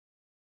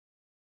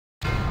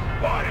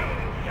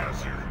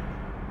Biohazard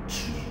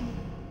 2.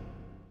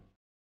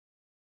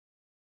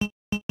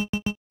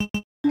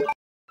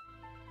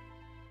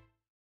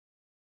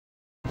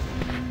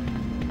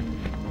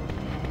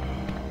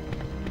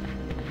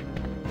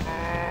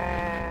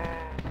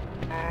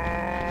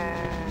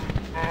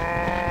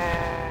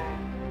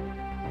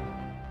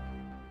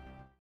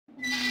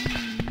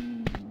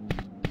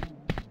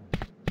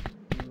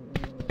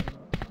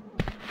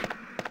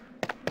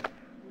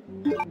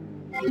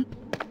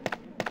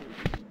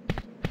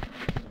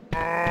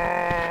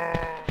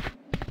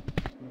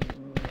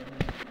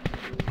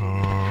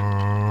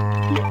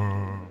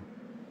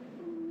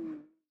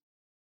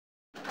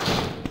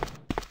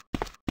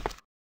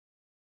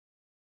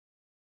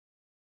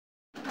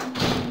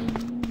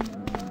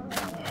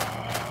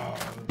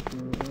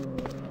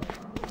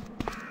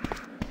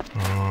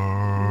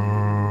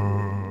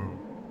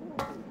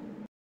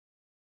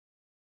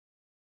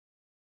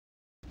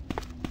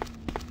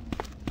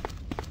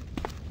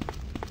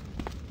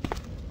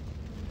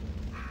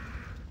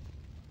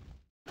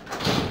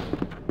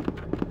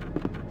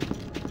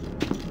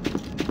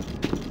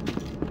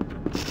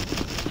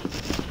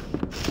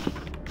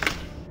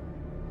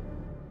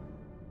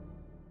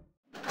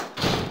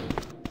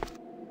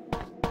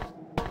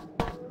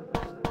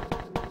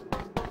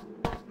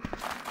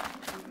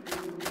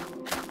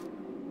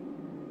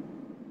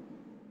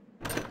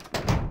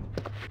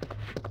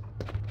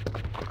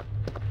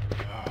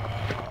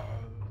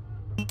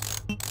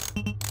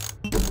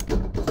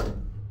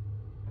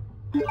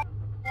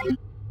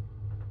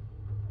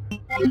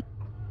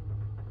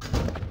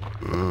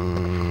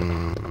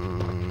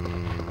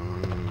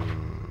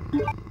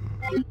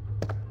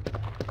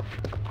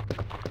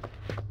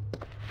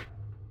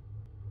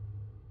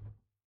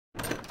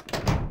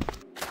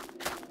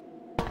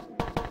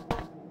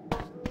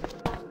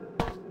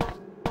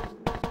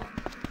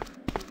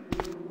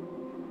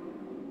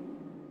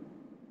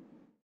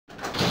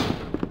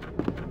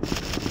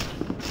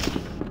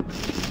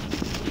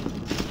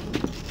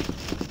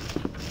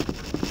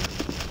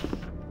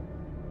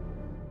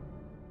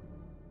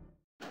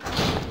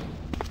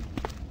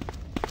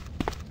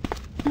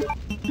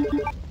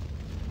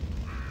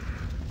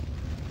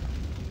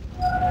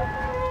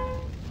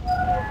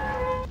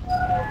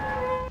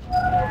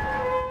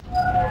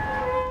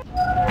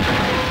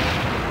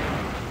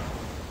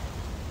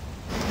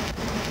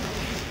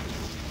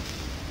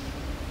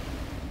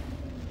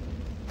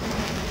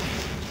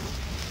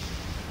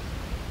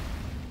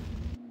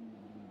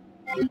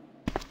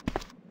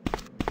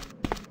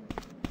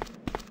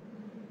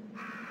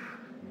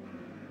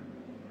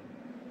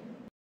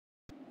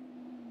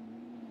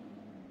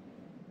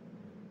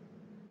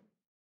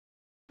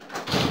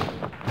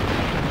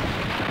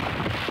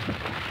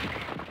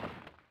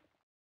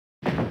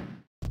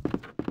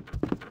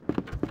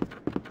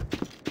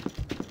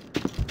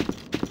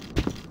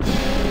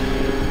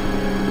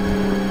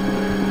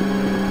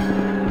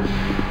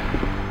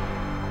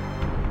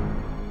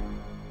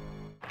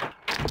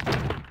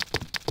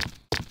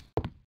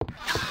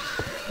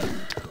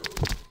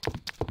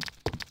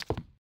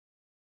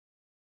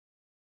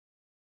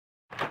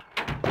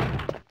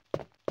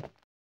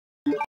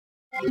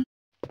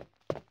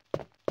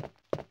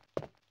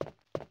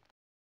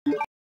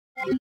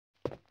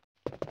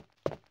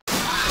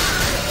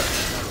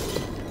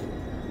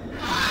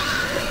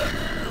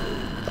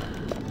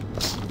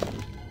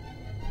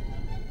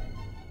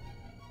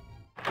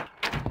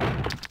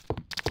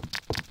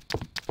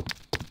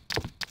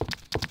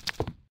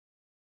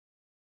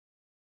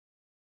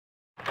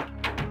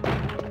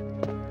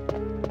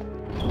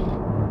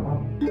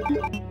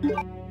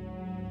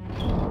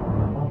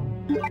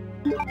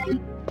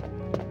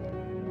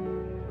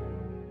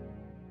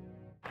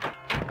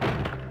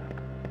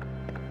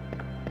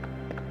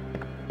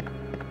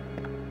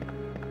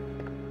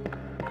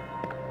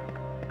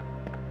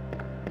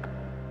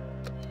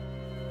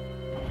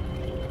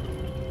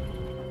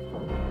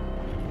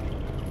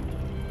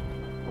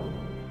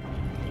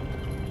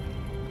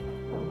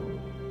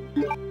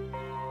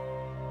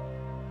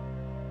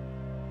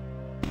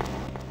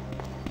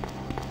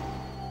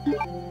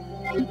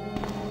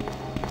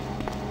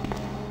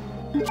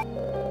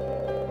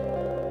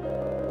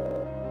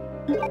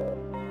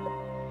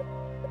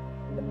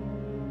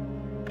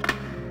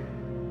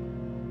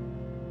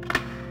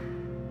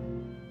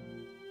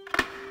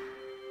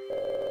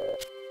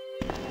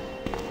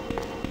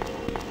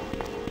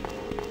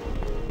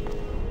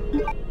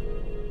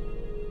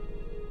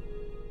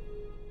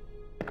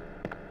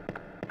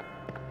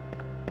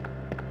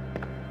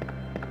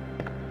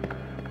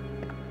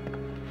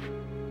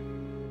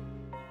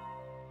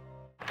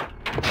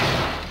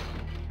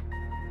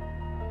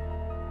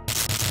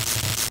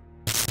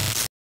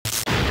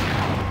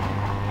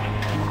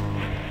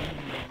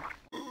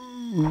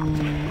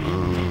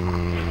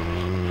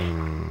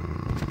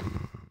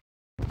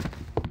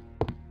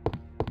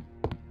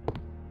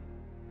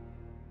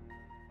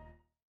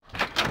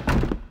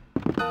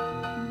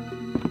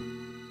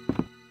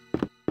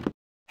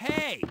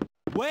 Hey,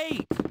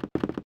 wait!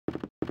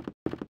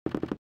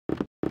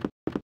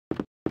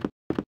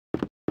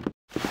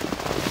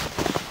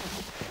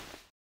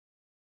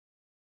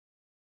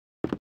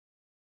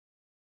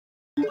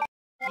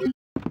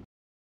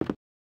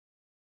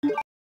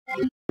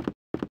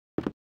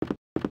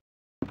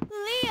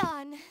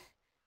 Leon!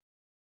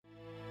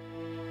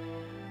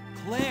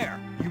 Claire,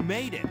 you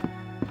made it!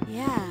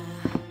 Yeah.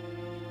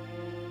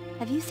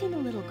 Have you seen a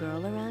little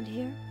girl around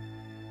here?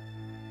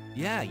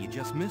 Yeah, you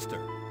just missed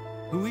her.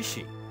 Who is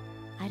she?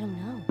 I don't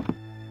know.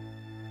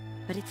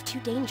 But it's too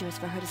dangerous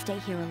for her to stay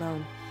here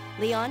alone.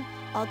 Leon,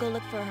 I'll go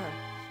look for her.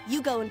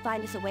 You go and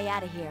find us a way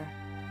out of here.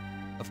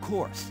 Of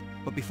course.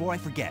 But before I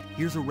forget,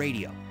 here's a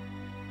radio.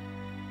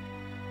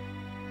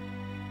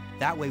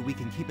 That way we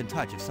can keep in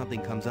touch if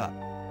something comes up.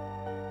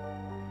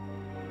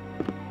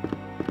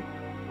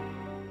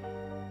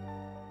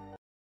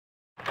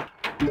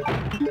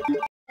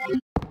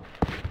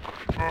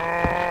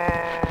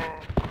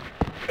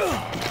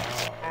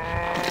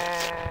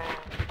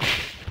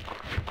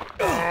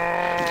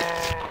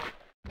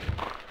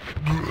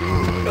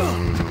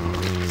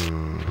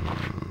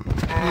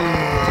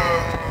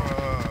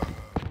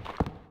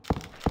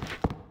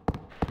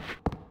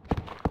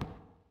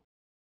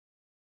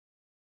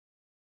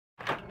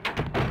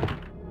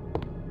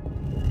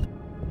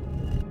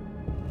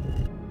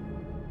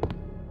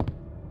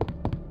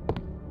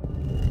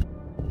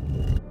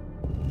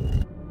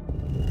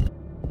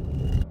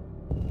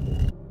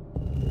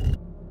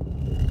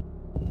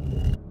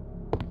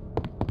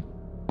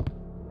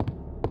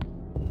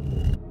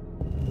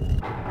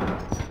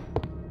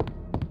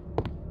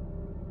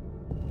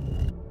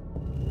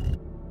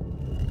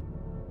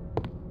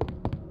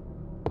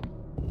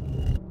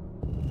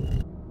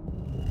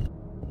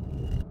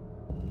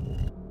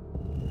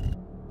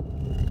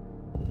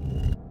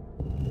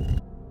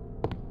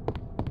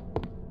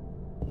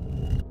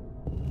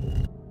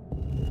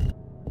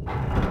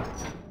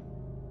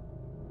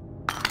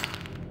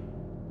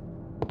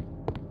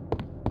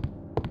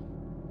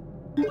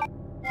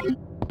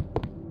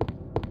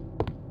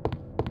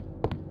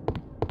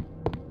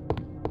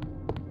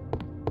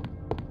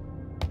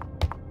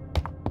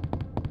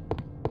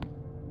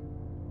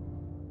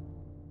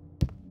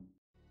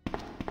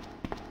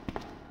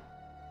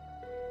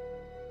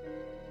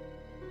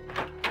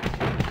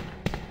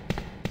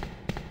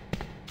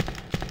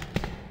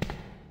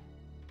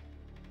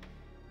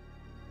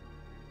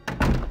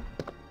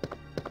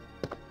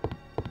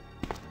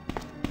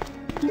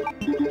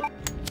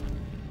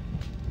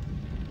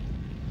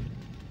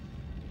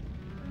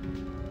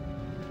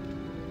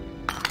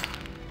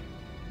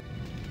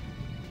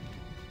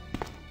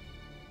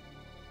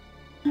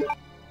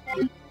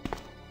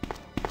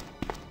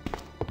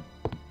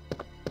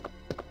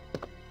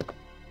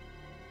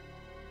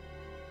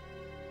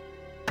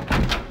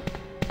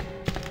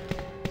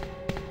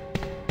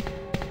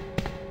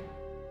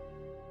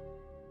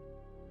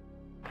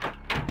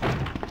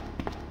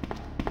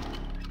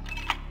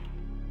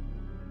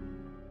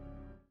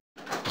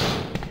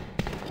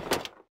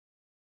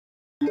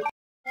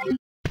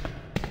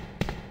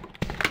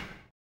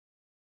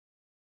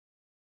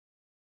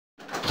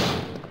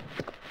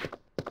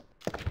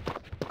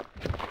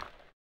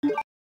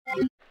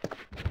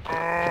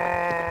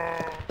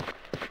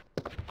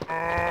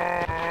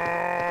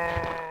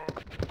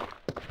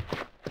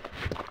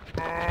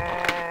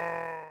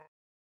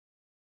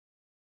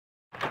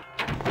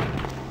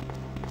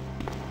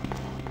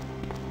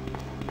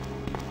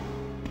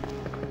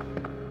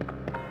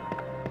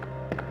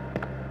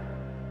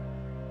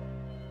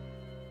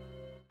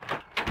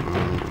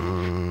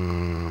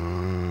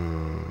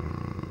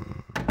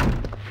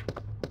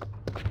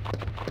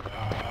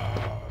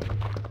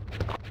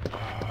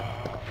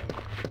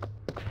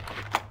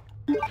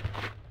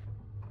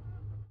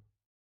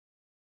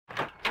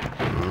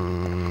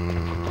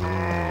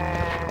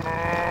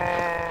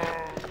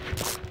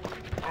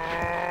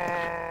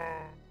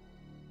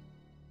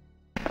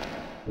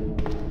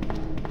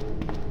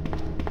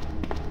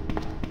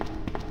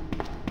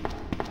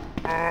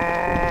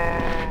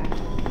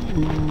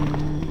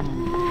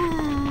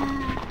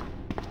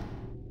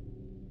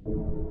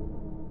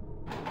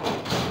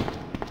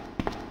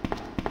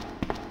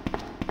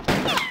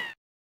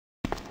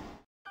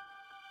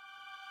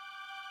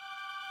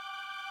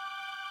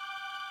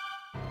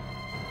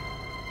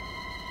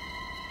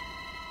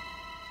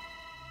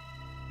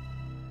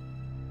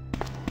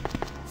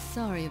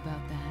 Sorry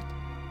about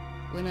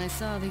that. When I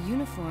saw the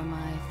uniform,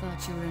 I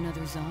thought you were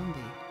another zombie.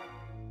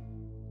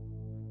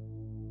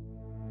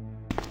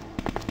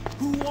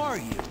 Who are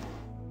you?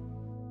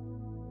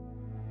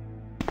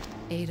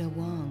 Ada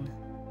Wong.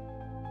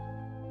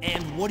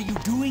 And what are you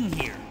doing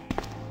here?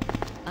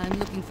 I'm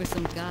looking for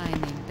some guy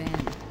named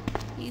Ben.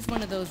 He's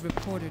one of those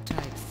reporter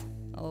types,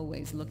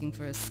 always looking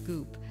for a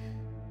scoop.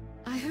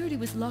 I heard he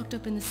was locked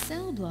up in the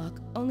cell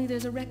block, only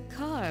there's a wrecked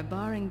car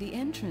barring the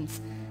entrance.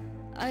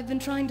 I've been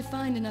trying to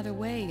find another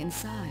way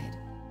inside.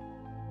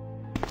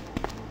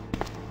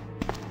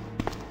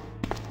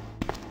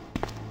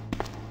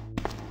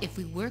 If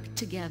we work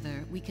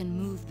together, we can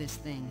move this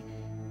thing.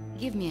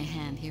 Give me a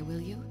hand here,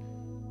 will you?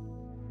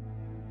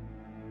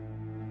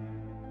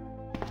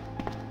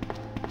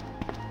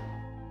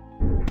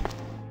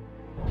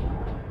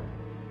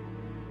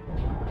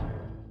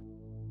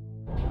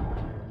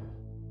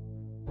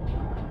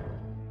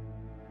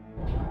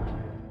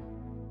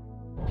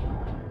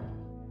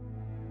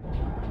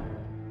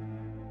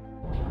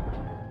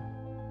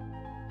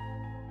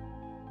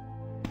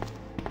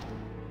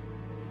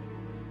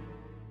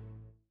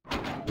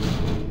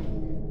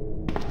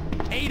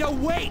 Ada,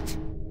 wait!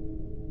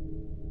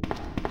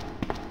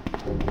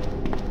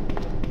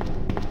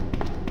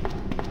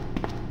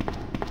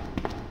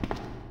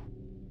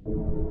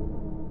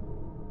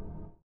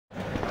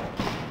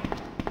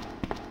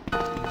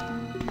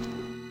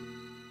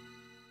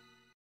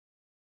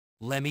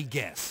 Let me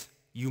guess.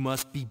 You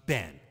must be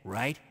Ben,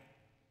 right?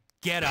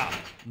 Get up,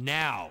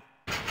 now!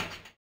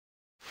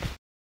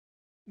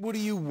 What do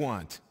you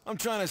want? I'm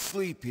trying to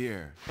sleep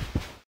here.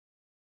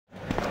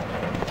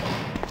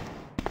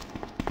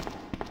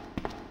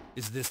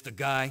 Is this the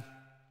guy?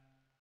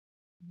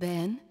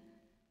 Ben,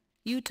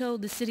 you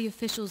told the city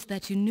officials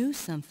that you knew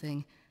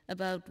something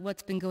about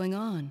what's been going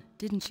on,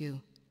 didn't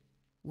you?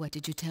 What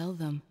did you tell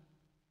them?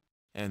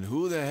 And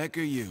who the heck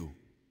are you?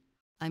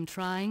 I'm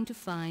trying to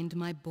find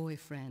my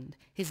boyfriend.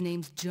 His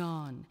name's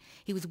John.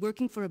 He was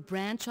working for a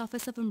branch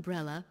office of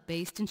Umbrella,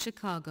 based in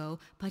Chicago,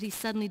 but he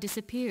suddenly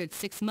disappeared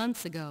 6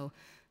 months ago.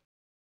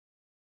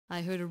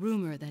 I heard a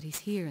rumor that he's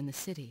here in the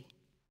city.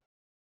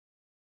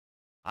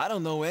 I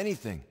don't know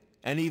anything.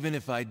 And even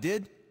if I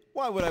did,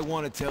 why would I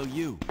want to tell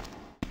you?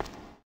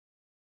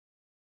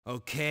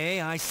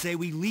 Okay, I say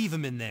we leave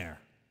him in there.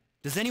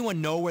 Does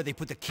anyone know where they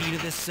put the key to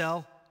this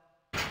cell?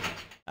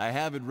 I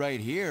have it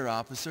right here,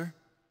 officer.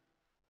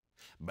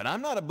 But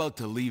I'm not about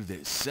to leave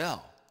this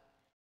cell.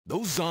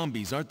 Those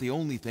zombies aren't the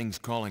only things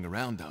crawling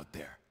around out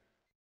there.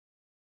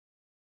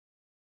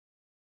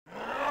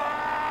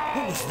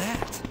 What was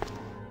that?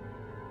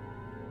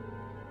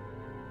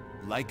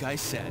 Like I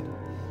said,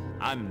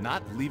 I'm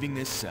not leaving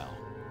this cell.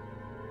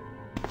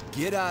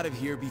 Get out of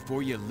here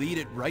before you lead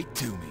it right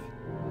to me.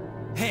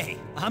 Hey,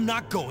 I'm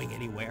not going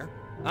anywhere.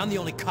 I'm the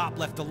only cop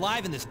left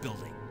alive in this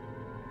building.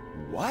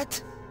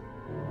 What?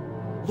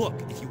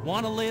 Look, if you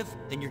want to live,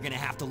 then you're gonna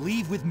have to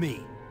leave with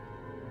me.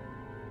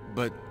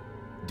 But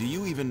do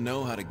you even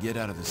know how to get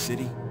out of the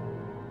city?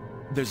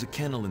 There's a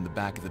kennel in the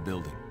back of the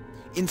building.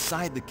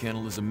 Inside the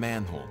kennel is a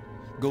manhole.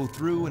 Go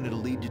through and it'll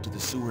lead you to the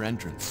sewer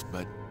entrance,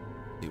 but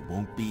it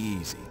won't be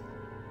easy.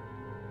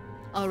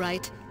 All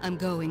right, I'm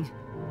going.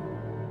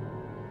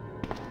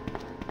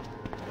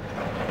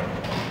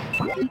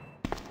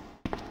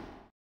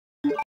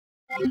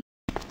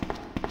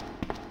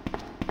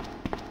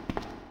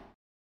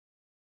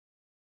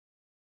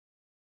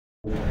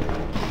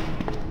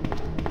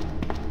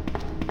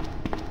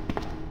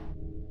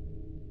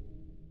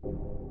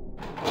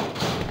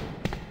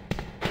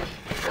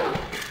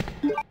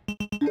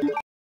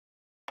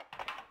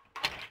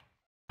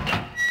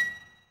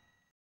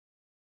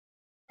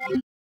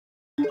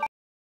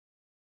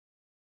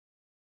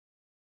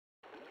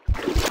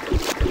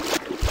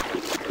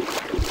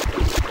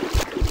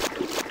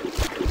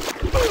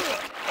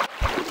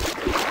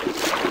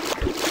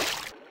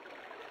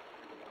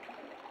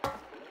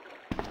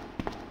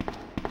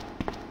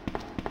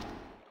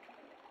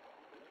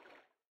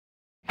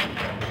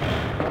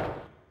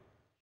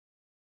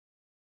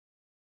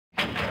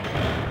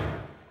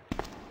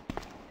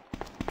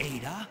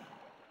 Ada?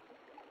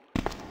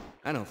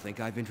 I don't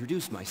think I've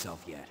introduced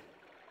myself yet.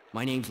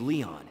 My name's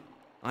Leon.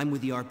 I'm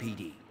with the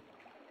RPD.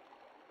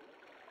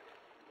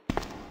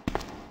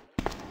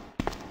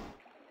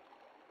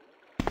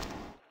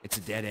 It's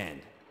a dead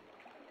end.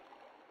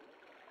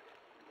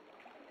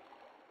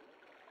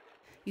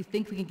 You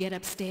think we can get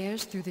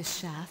upstairs through this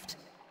shaft?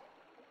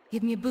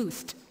 Give me a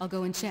boost. I'll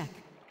go and check.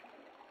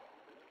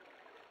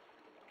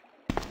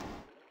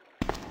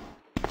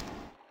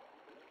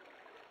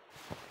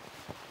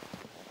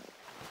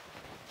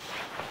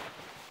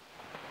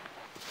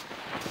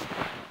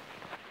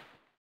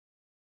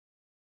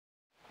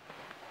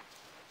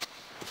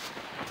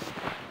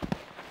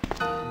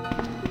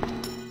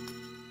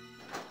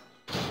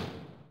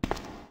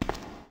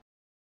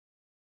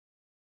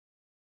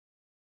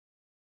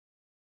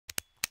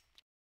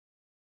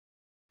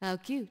 How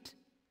cute.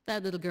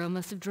 That little girl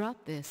must have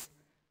dropped this.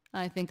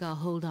 I think I'll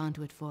hold on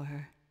to it for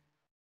her.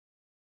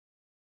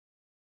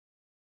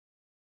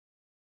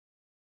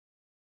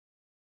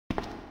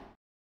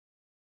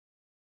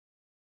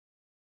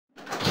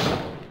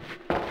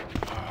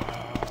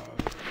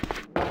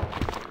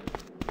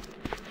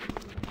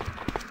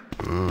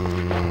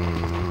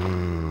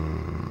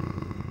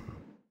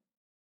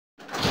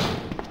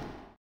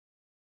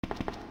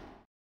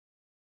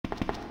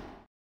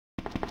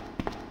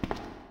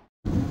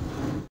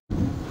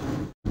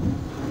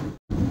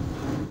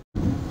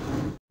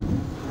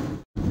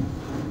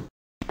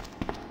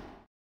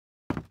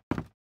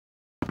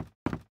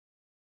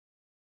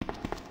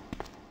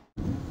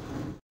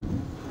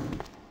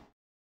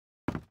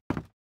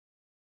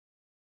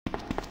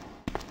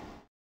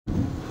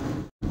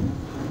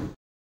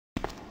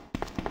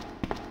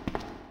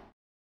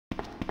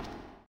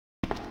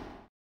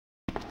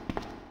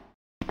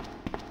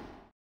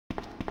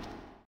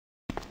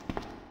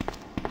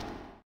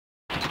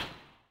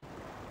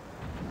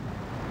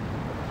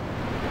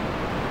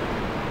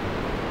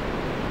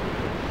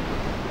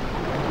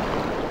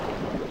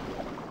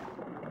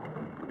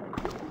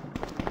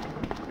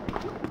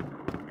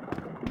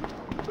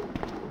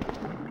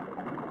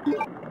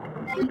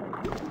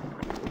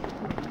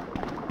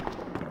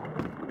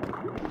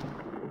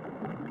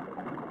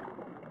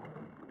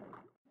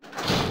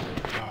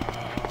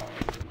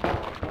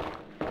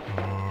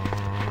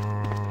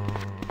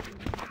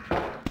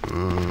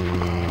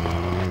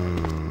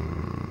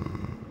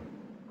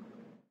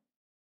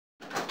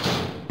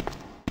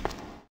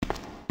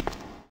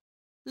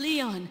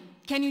 Leon,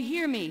 can you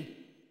hear me?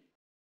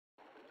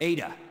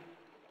 Ada,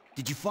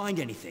 did you find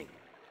anything?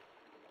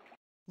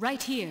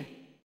 Right here.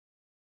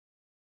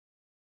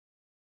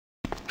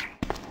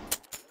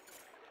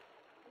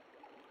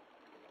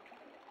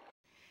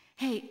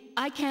 Hey,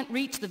 I can't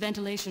reach the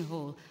ventilation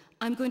hole.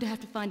 I'm going to have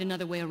to find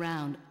another way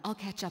around. I'll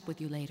catch up with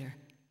you later.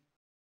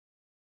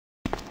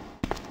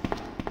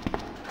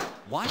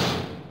 What?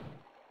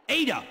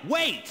 Ada,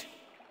 wait!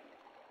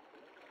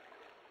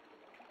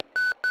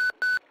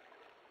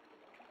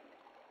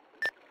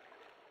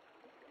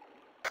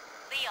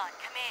 Leon,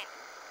 come in.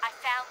 I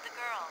found the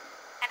girl,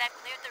 and I've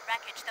cleared the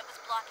wreckage that was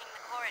blocking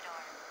the corridor.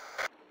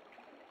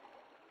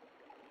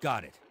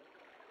 Got it.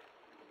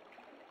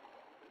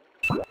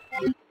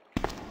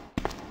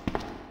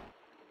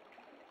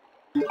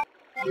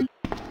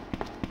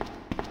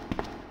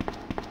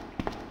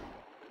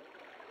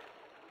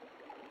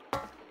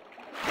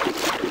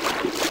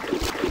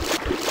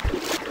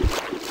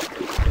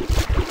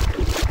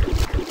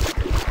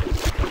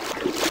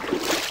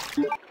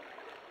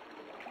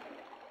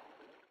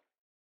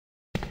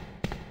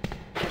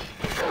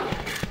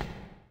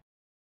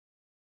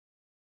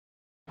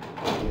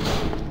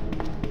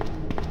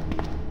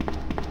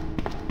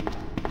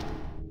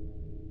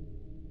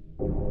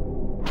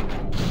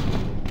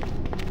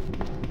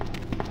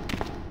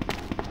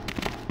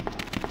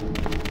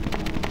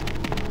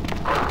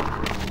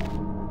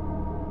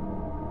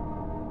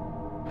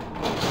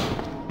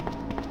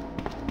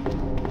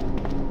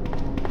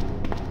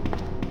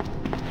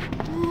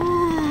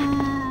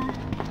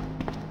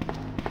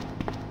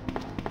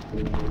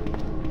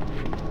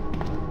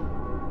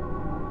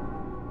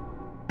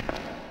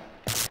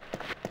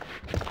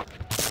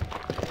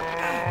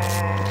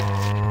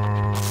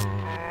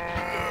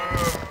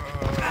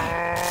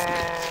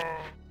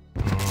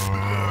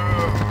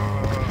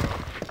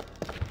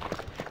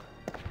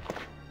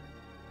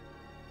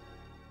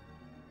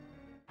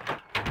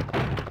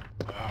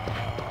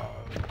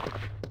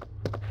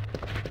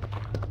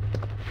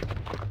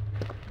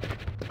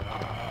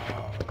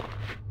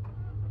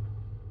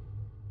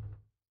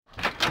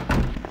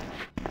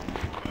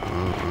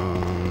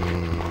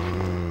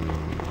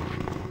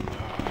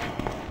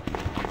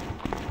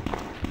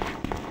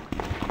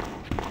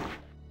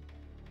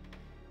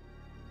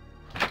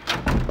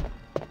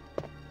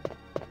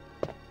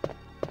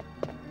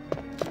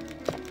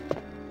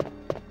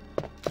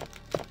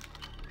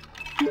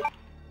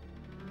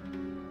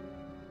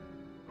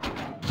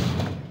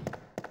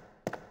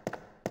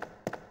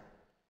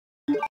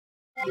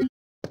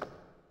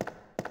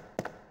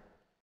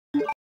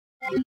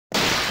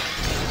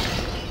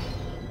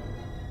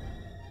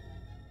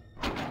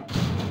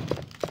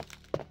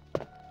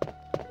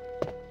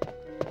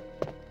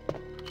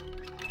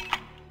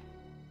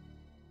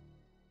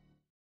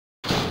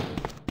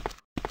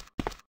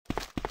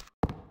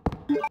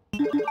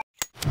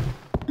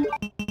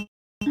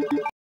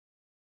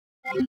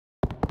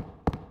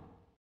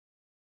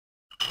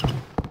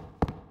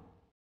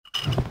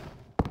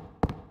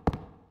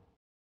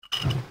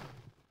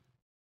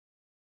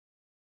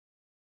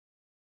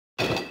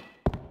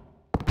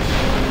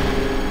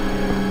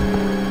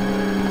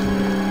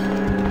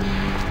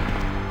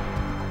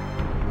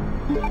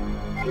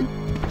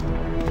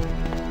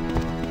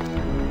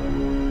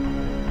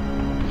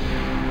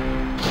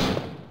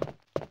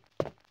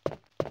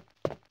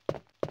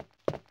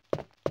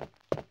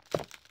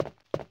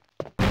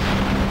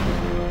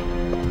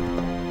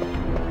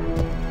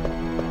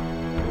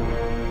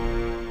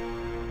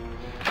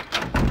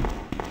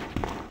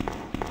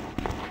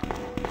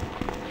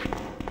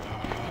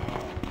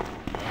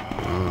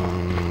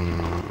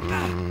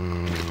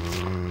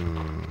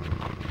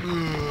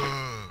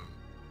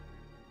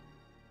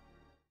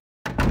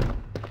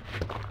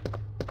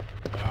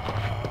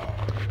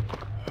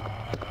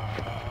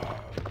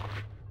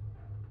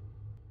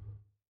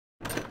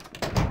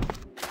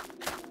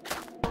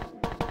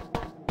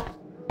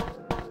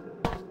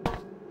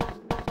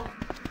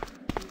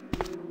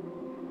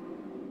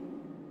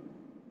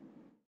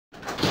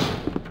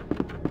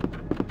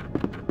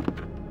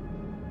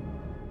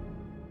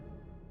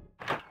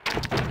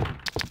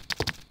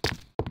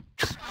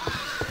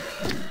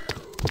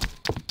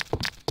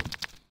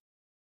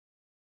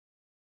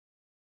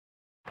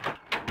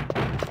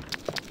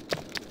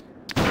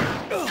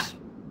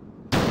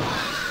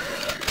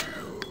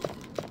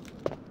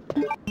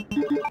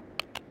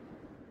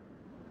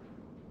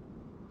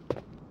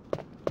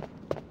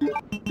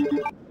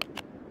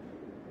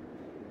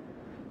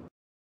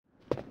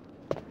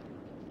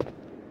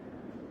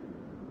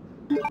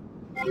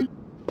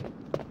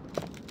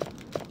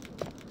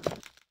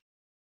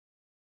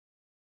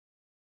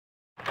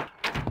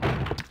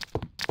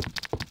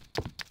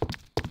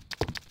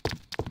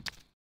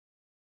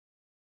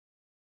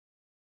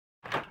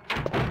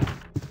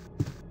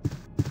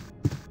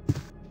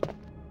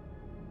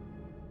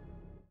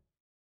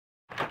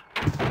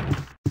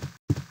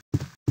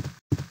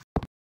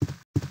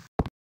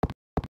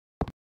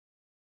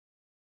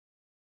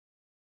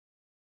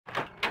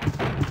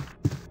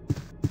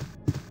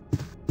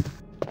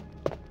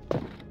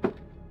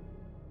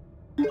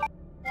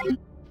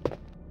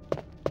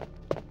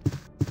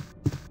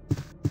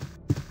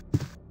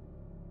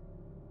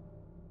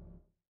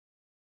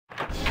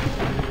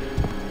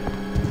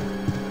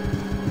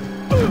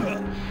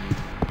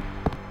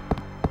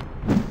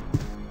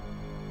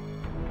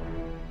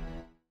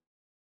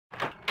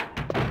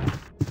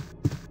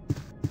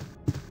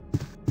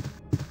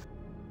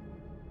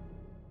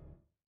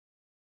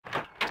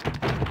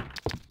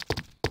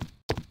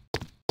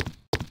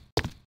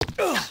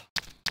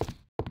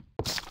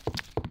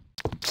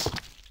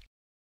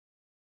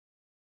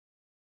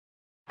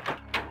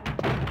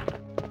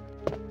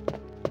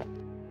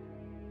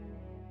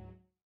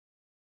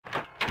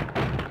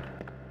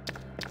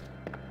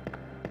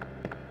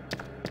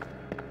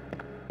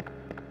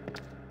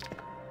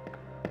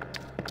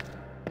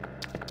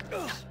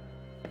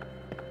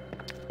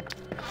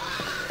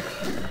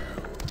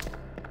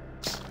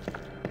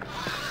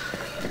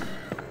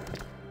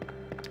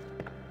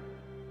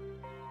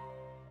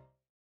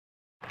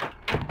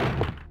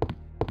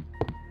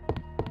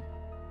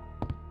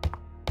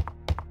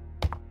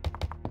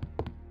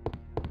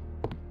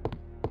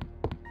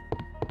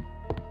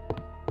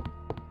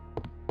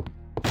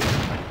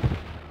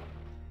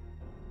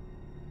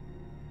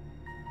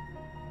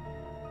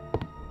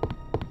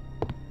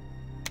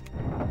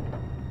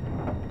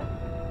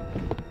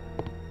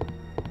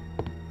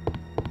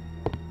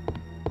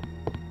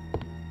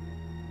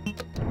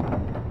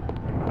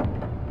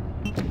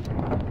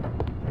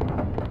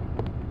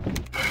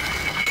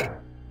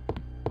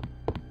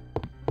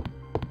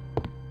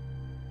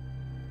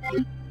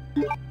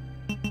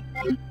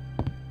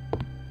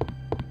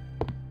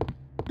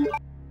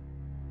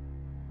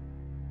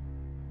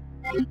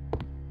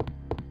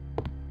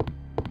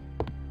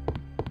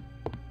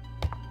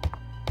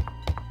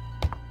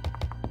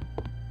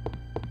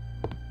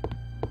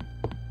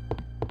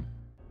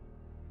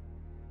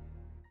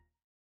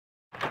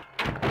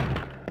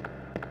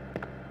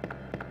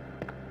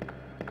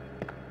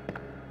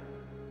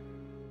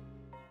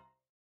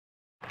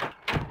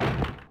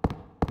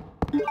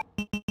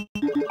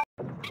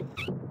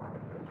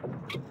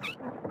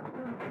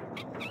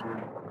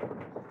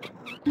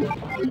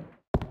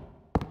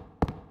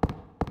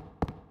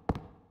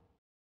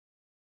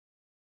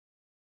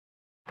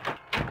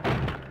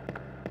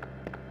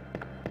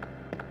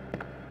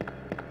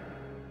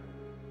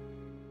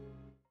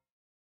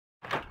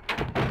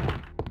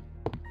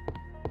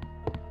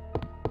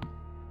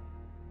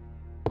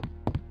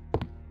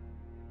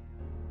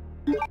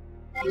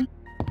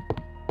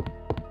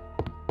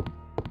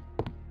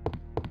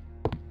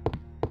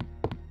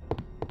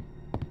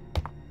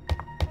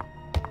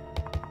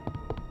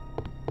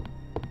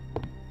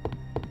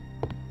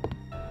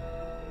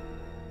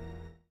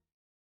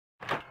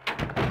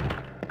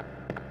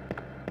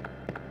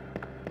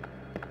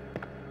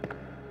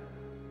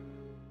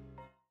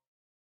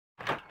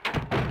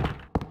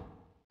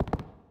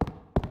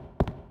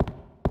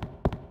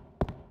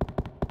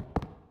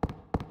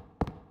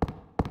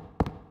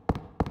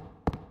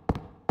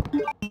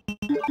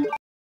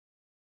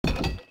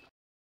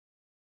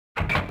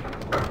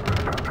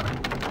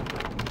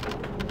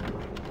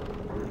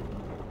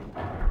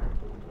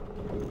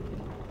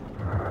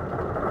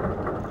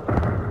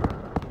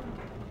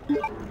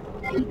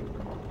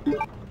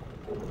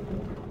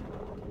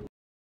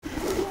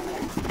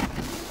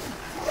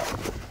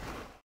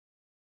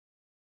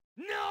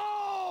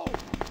 No!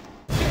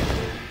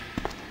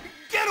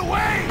 Get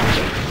away!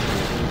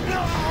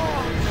 No!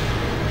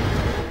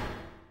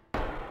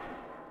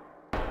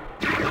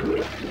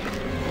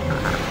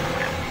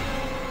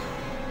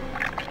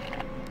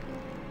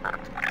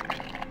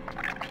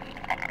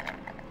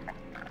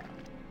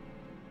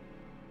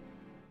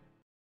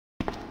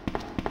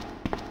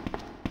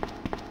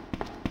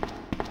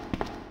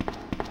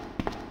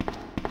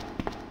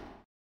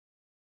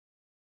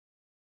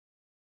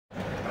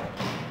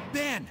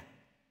 Ben!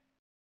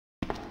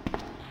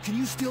 Can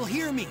you still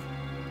hear me?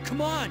 Come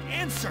on,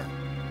 answer!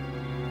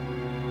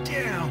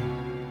 Damn!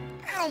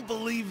 I don't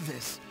believe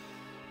this.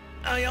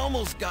 I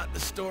almost got the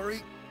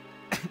story.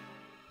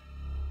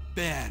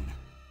 Ben.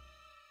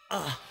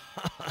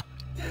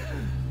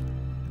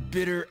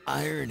 Bitter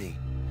irony.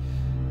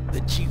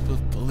 The chief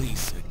of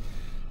police, a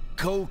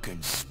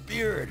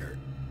co-conspirator.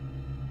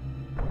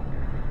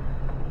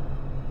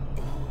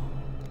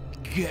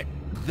 Get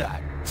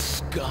that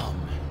scum.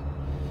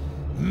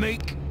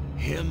 Make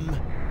him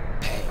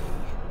pay.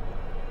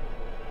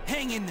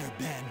 Hang in there,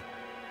 Ben.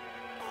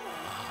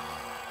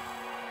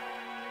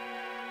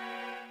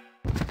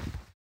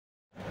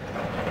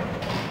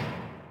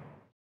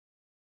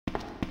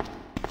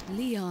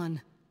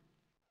 Leon.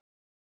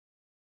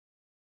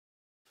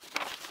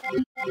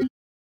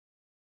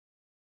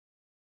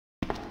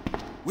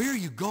 Where are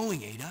you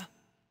going, Ada?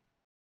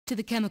 To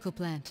the chemical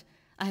plant.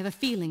 I have a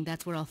feeling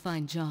that's where I'll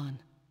find John.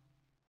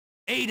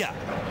 Ada!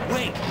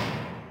 Wait!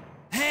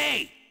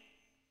 Hey!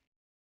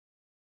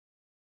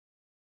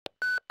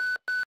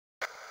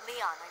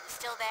 Leon, are you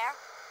still there?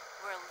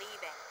 We're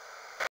leaving.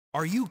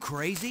 Are you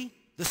crazy?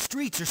 The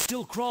streets are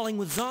still crawling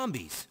with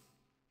zombies.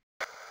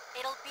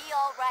 It'll be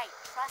all right,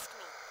 trust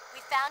me. We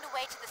found a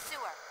way to the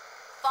sewer.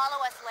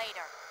 Follow us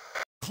later.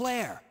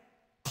 Claire!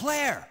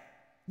 Claire!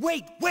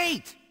 Wait,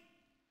 wait!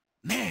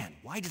 Man,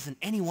 why doesn't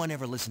anyone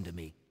ever listen to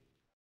me?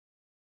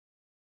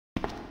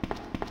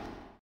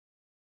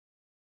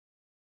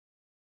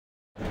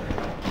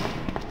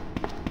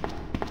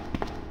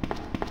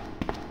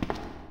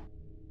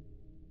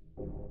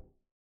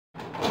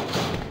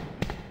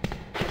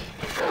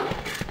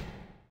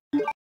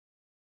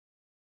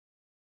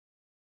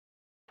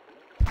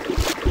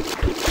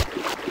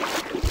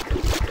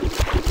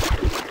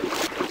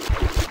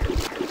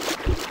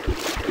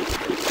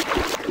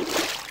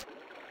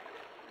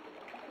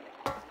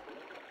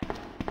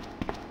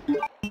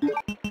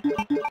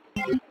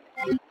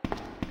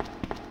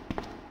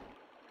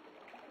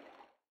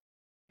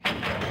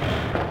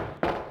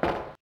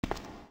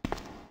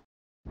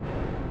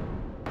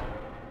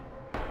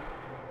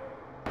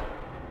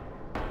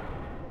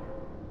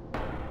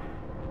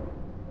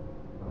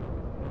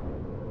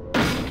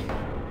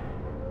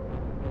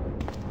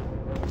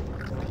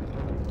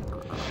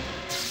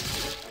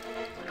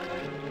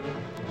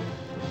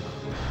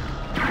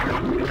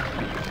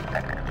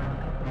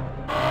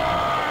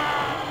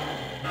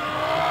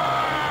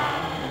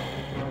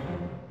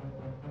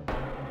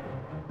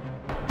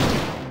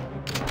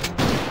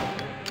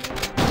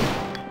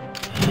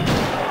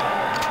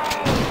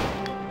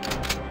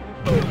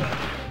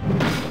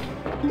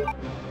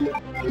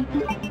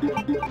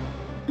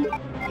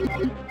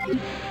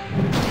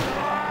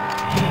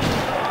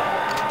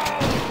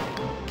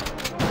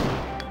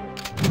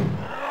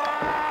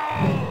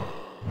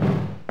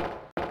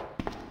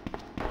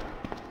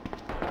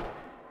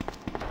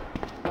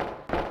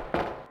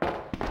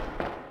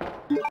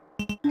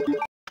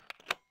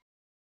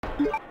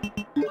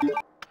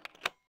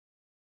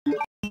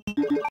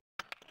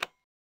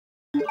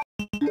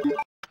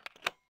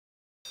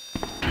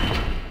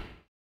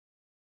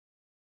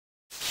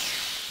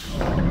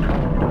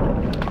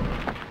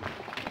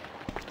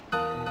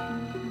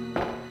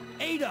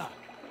 Ada!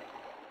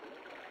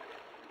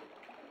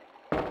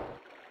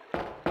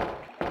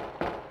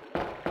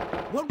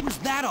 What was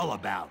that all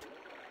about?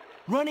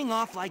 Running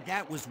off like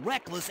that was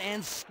reckless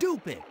and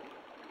stupid.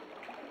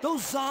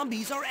 Those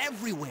zombies are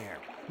everywhere.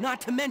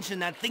 Not to mention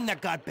that thing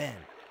that got Ben.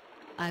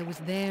 I was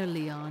there,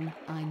 Leon.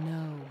 I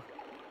know.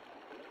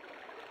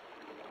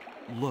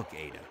 Look,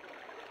 Ada.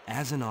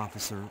 As an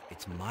officer,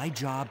 it's my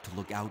job to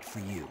look out for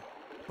you.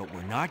 But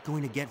we're not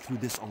going to get through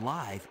this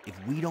alive if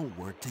we don't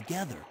work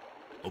together.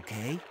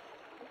 Okay?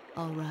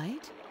 All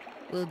right.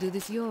 We'll do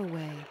this your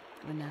way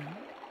for now.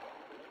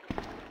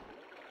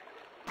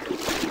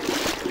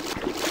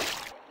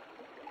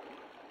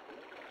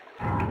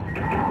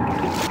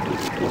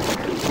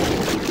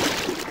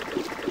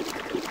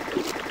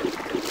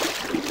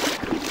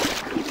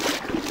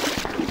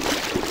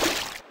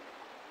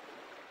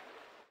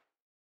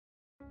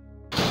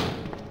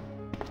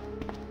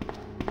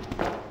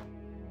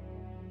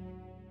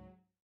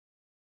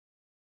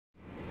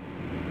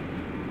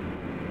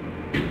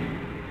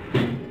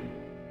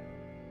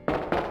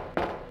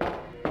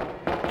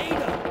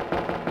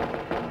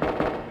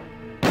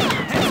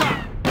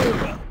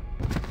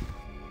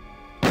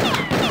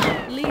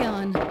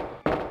 Leon,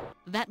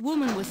 that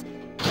woman was...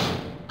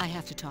 I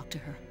have to talk to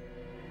her.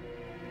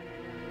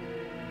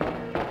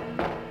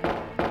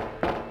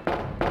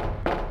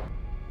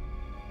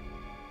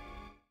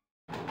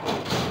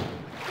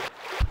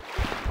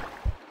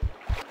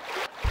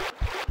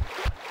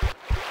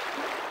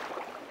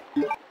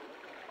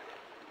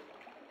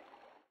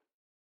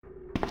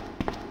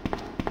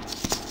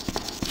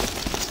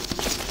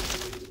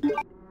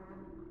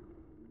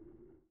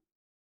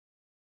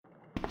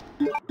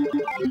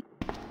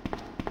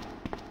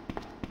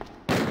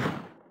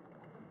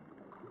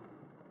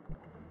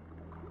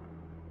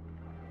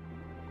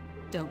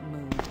 Don't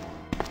move.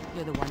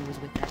 You're the one who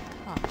was with that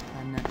cop, if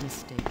I'm not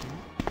mistaken.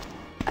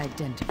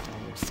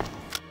 Identify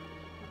yourself.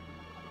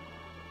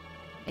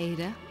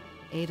 Ada?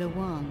 Ada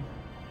Wong.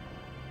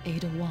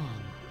 Ada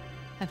Wong.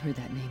 I've heard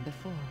that name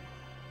before.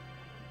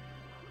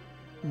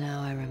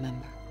 Now I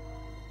remember.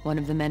 One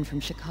of the men from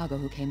Chicago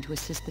who came to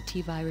assist the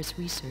T-virus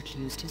research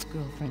used his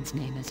girlfriend's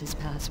name as his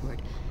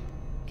password.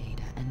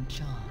 Ada and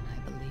John,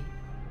 I believe.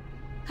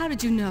 How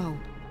did you know?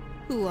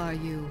 Who are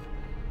you?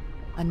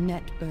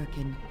 Annette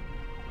Birkin.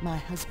 My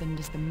husband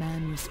is the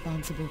man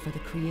responsible for the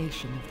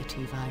creation of the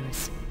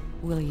T-virus,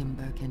 William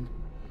Birkin.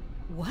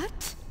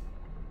 What?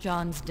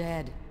 John's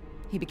dead.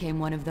 He became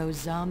one of those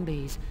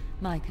zombies.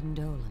 My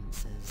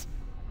condolences.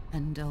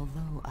 And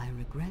although I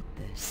regret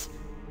this,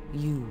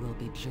 you will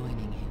be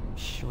joining him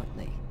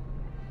shortly.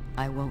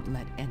 I won't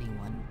let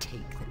anyone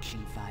take the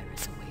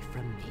G-virus away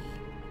from me.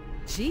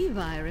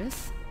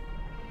 G-virus?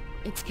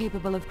 It's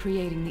capable of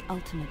creating the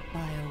ultimate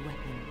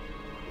bioweapon.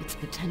 Its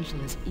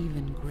potential is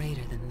even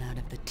greater than that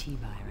of the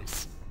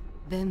T-virus.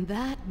 Then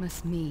that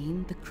must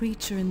mean the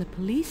creature in the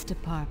police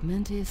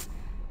department is...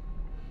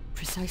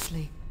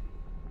 precisely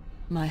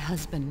my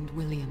husband,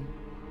 William.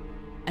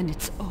 And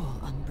it's all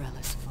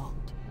Umbrella's fault.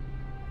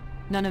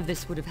 None of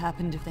this would have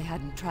happened if they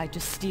hadn't tried to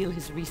steal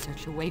his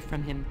research away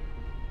from him.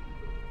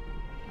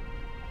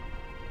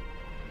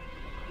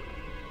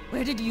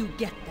 Where did you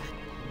get that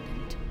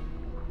pendant?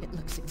 It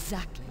looks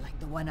exactly like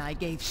the one I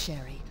gave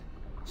Sherry.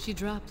 She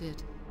dropped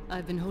it.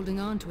 I've been holding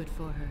on to it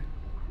for her.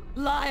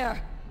 Liar!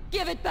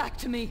 Give it back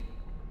to me!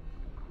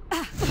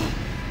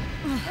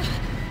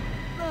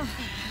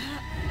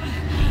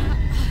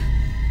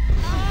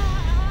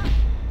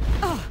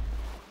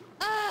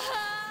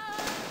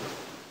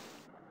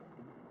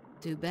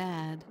 Too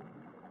bad.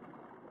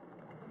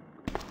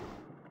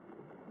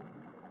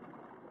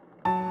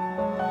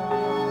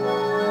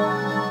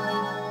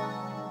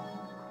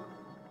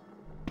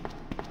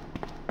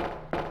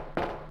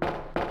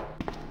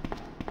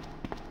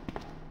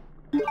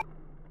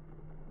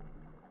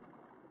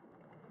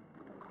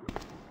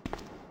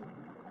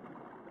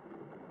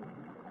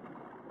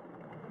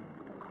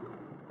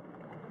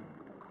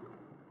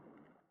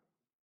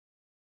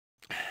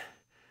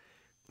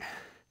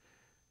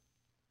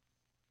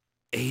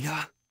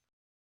 Ada?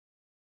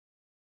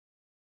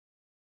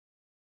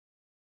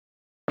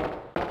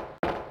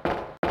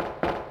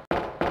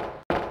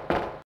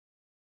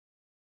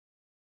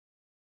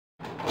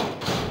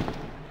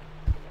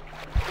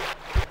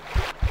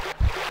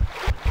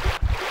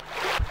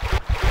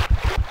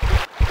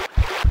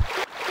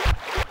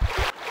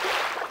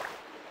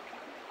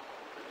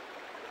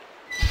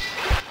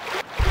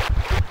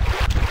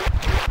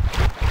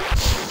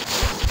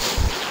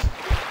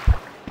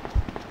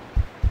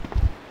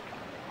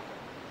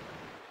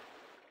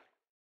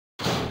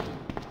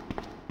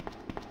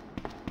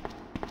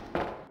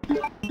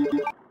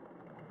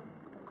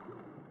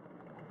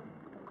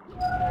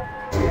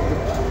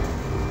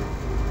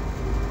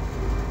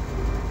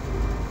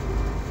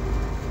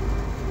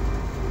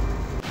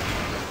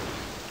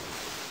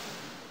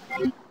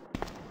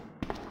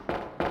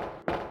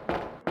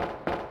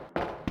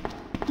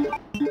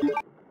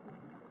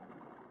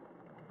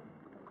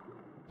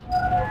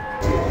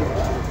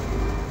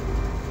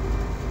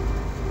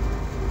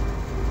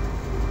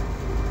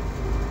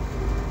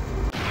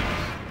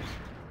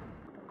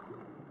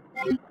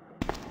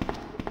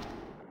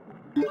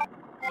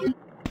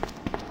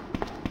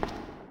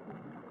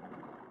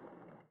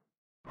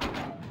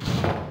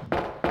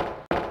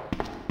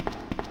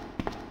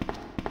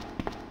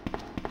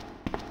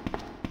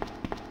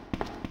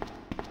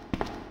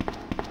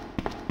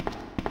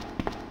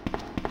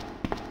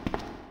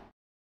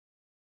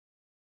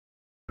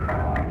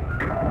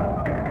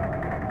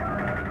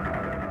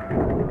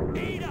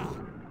 Ada!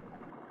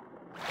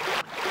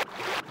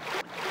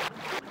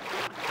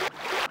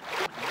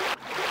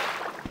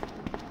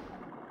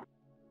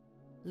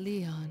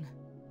 Leon.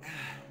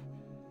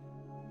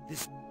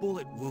 This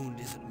bullet wound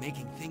isn't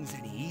making things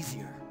any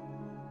easier.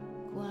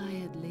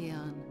 Quiet,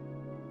 Leon.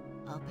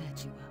 I'll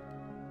patch you up.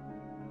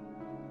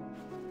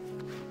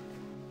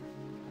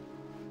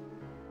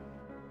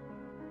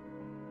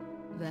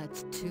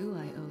 That's 2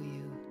 I owe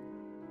you.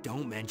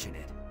 Don't mention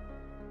it.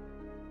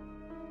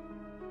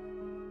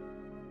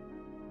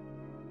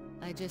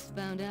 I just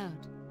found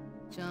out.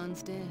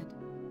 John's dead.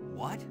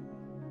 What?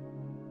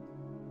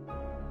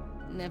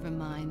 Never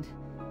mind.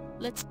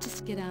 Let's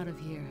just get out of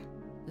here.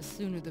 The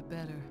sooner the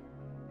better.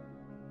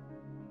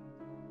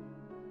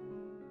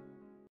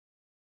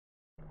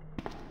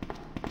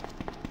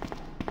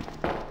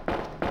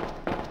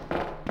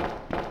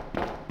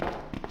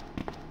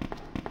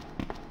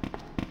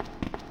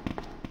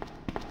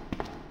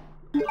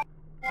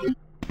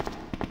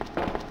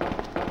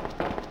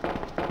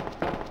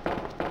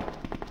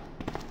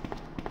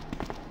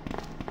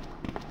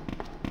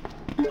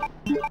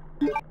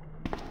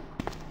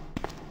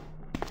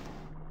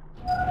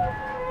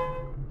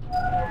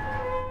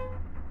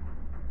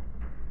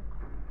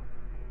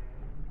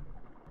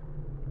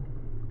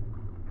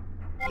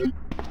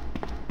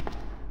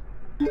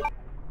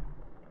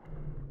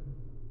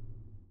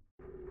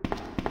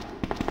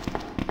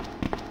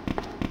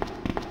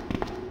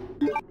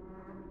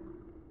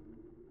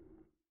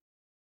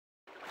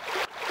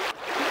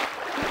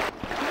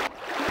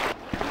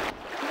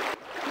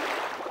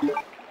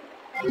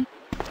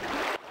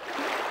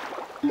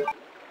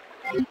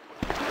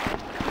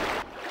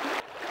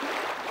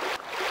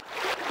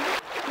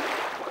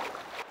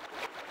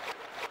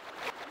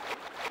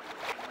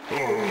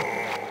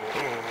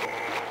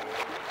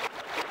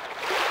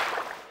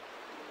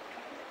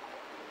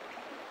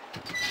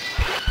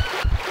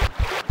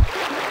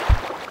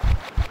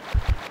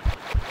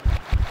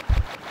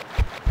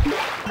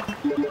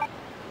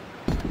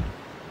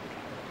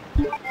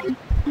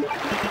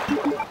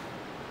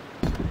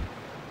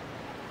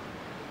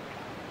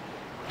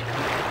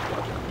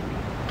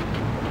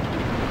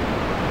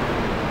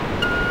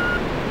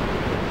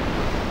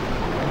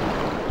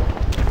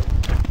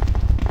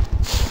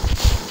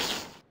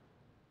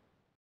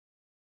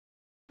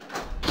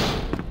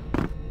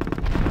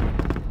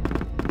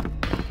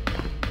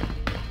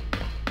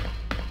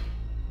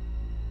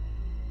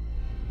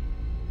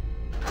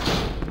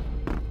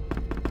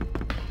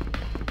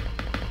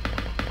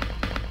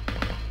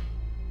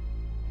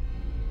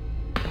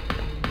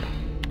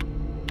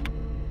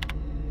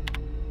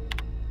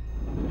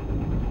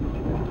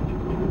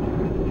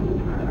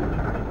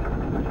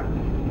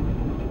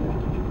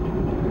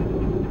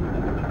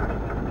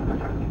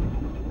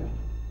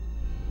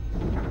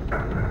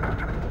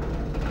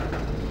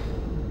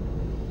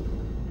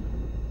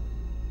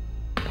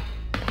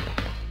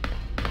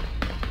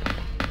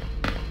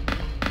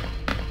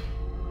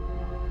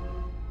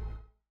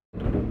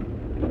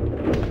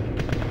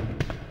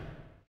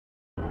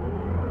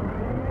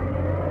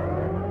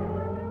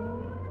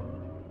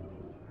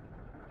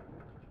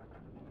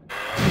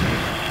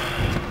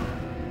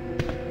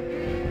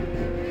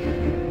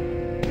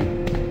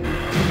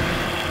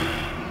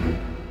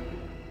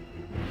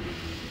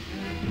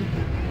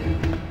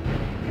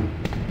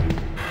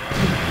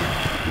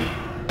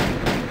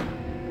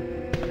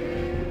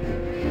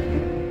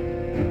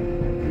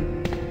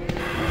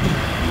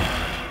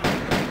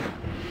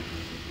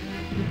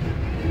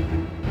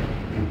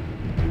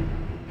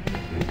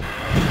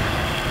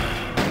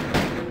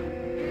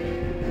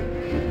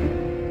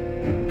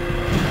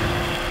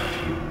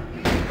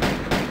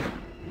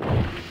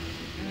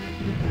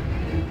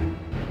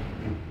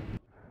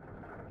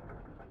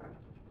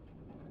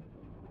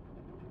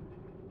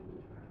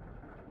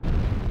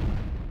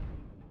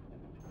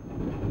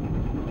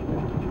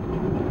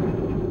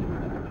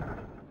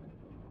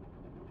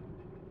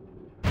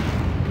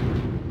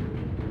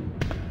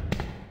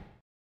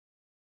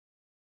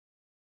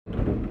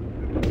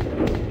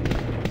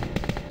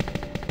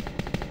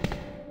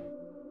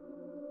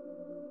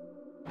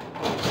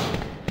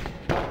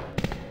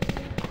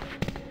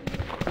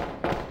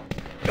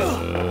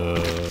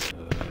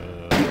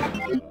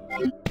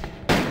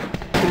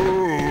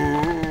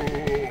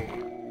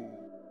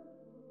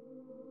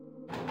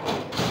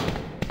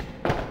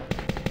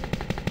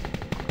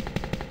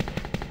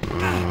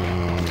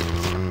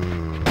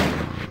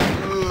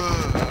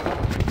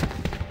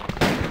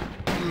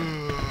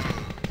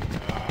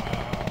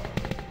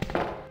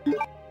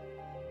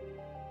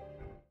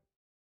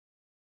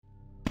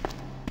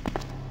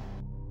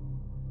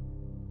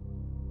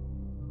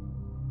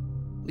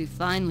 We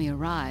finally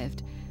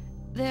arrived.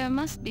 There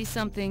must be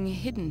something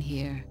hidden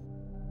here.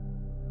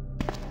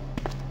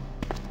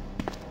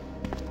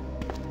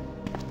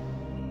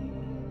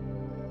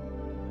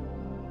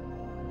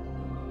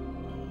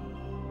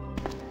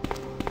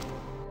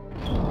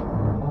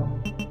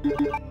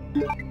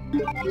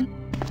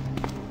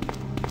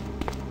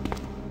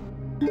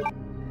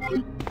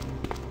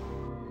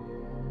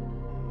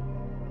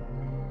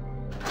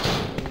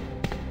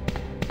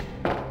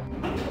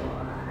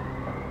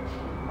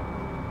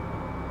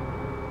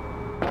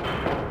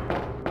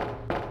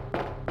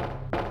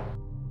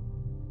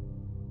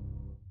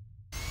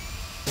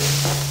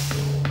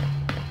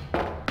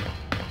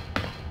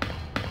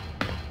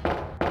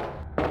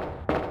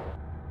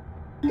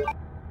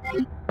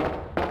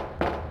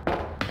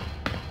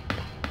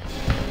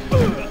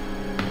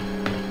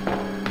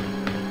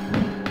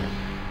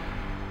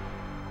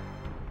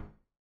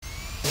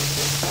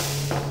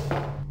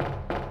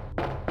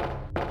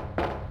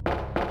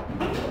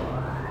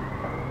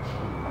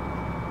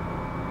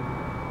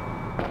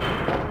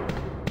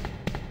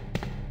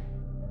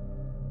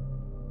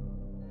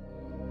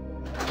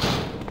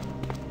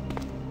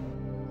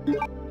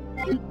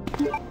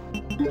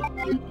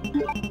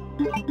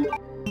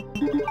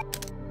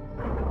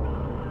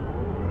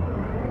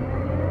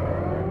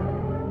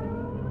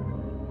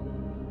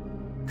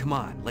 Come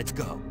on, let's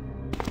go.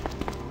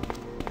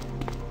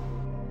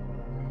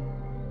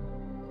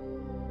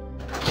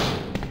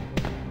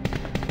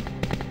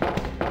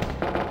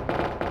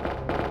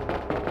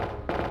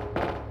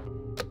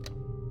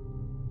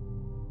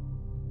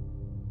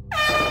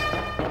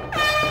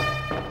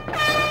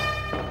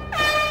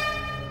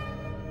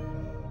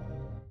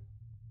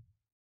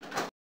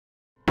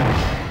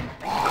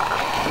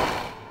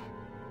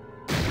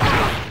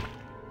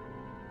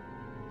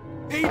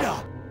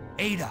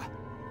 Ada!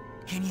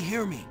 Can you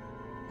hear me?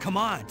 Come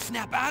on,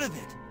 snap out of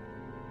it!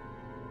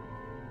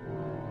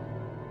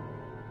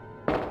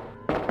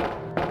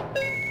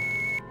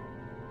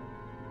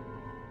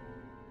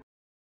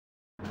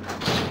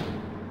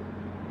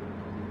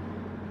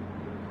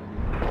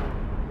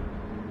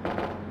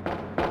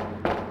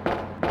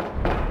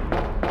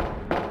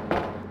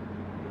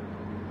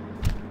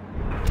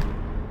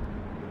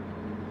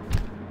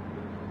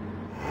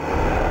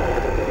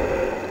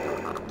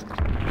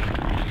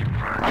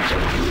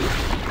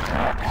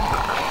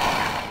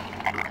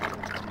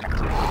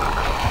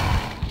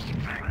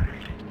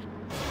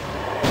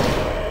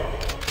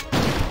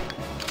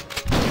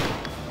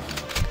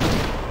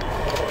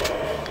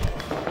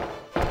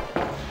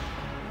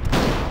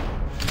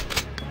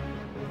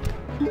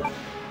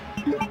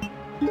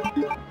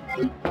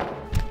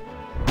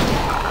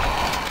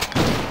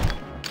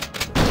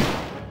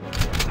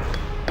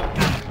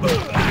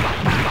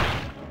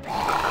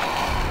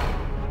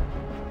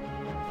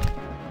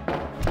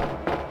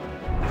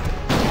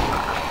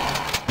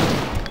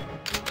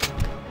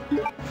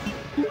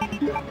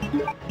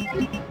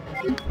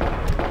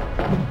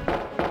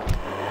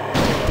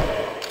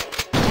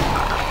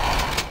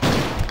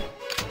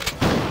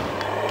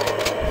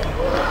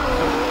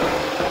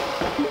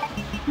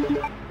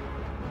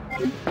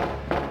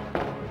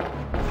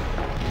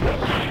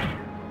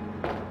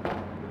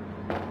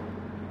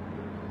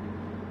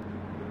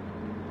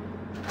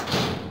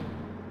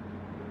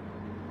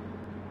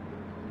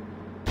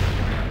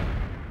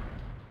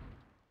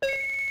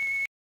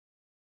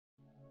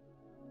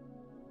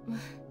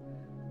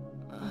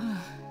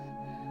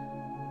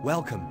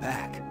 Welcome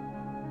back.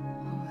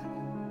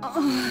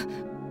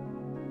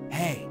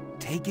 Hey,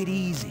 take it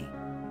easy.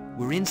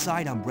 We're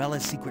inside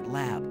Umbrella's secret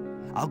lab.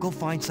 I'll go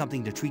find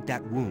something to treat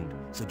that wound,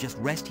 so just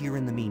rest here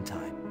in the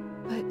meantime.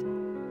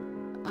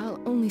 But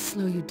I'll only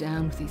slow you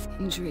down with these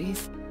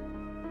injuries.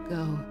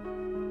 Go.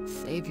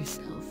 Save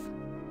yourself.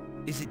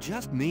 Is it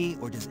just me,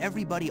 or does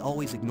everybody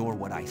always ignore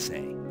what I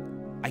say?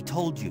 I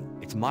told you,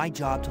 it's my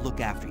job to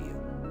look after you.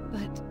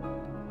 But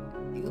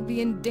you'll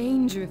be in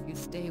danger if you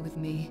stay with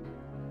me.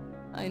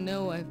 I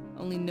know I've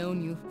only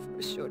known you for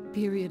a short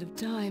period of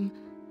time,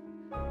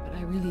 but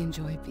I really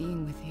enjoy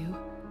being with you.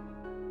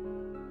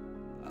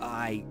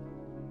 I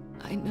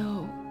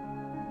know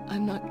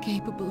I'm not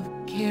capable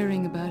of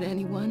caring about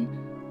anyone,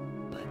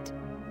 but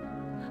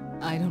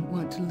I don't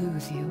want to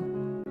lose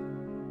you.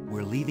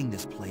 We're leaving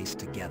this place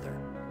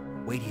together.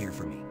 Wait here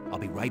for me. I'll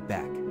be right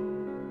back.